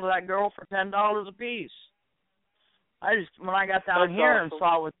sold them all to that girl for $10 a piece. When I got down here and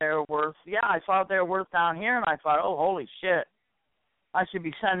saw what they were worth. Yeah, I saw what they were worth down here, and I thought, oh, holy shit, I should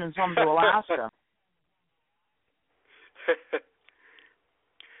be sending some to Alaska.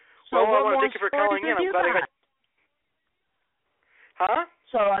 Well, I want to thank you for calling in. I'm glad I got. Huh?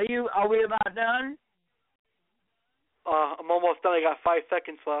 So are we about done? I'm almost done. I got 5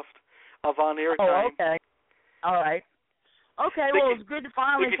 seconds left of on-air time. Oh, okay. All right. Okay, it's good to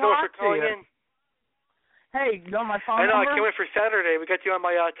finally talk to you. Thank you so much for calling in. Hey, you know my phone number? I know, I can't number? wait for Saturday. We got you on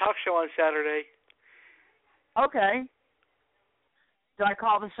my talk show on Saturday. Okay. Did I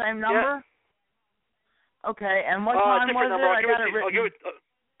call the same number? Yeah. Okay, and what time was number. it? I got it written. I'll give it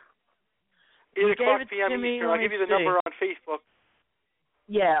 8 o'clock p.m. Eastern. I'll give you the number on Facebook.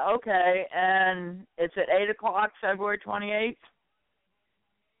 Yeah, okay, and it's at 8 o'clock, February 28th?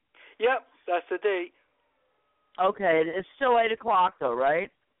 Yep, that's the date. Okay, it's still 8 o'clock, though, right?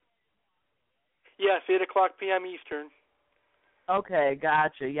 Yes, 8 o'clock p.m. Eastern. Okay,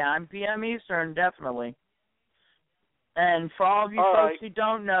 gotcha. Yeah, I'm p.m. Eastern, definitely. And for all of you folks who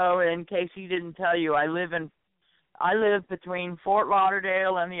don't know, in case he didn't tell you, I live between Fort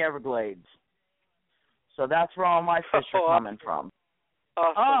Lauderdale and the Everglades. So that's where all my fish are coming from.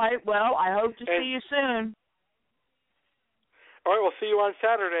 Awesome. All right, well, I hope to see you soon. All right, we'll see you on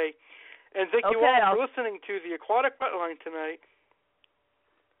Saturday. And thank you all for listening to the Aquatic Wetline tonight.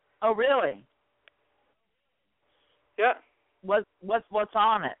 Oh, really? Yeah. What's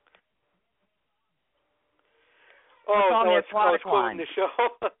on it? It's closing the show.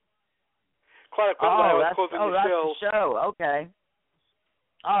 Aquatic Wetline was closing the show. The show. Okay.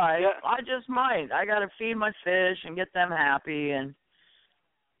 All right. Yeah. I just might. I got to feed my fish and get them happy and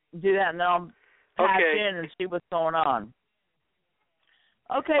do that, and then I'll patch in and see what's going on.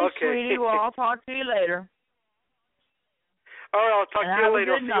 Okay, sweetie. Well, I'll talk to you later. All right, I'll talk to you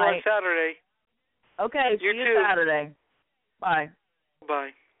later. I'll see you on Saturday. Okay, see you Saturday. Bye.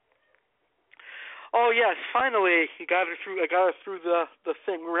 Bye. Oh yes, finally I got her through the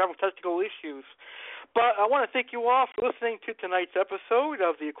thing. We were having technical issues. But I want to thank you all for listening to tonight's episode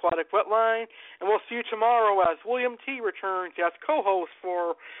of the Aquatic Wetline, and we'll see you tomorrow as William T. returns as co-host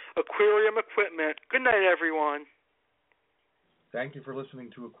for Aquarium Equipment. Good night, everyone. Thank you for listening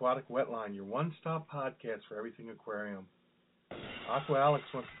to Aquatic Wetline, your one-stop podcast for everything aquarium. Aqua Alex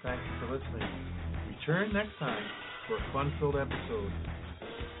wants to thank you for listening. Return next time for a fun-filled episode.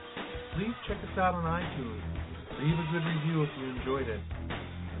 Please check us out on iTunes. Leave a good review if you enjoyed it.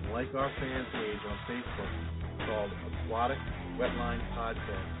 And and like our fan page on Facebook called Aquatic Wetline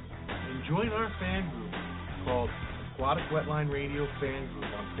Podcast. And join our fan group called Aquatic Wetline Radio Fan Group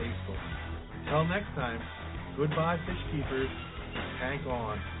on Facebook. Until next time, goodbye, fish keepers. Tank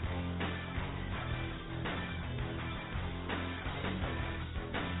on.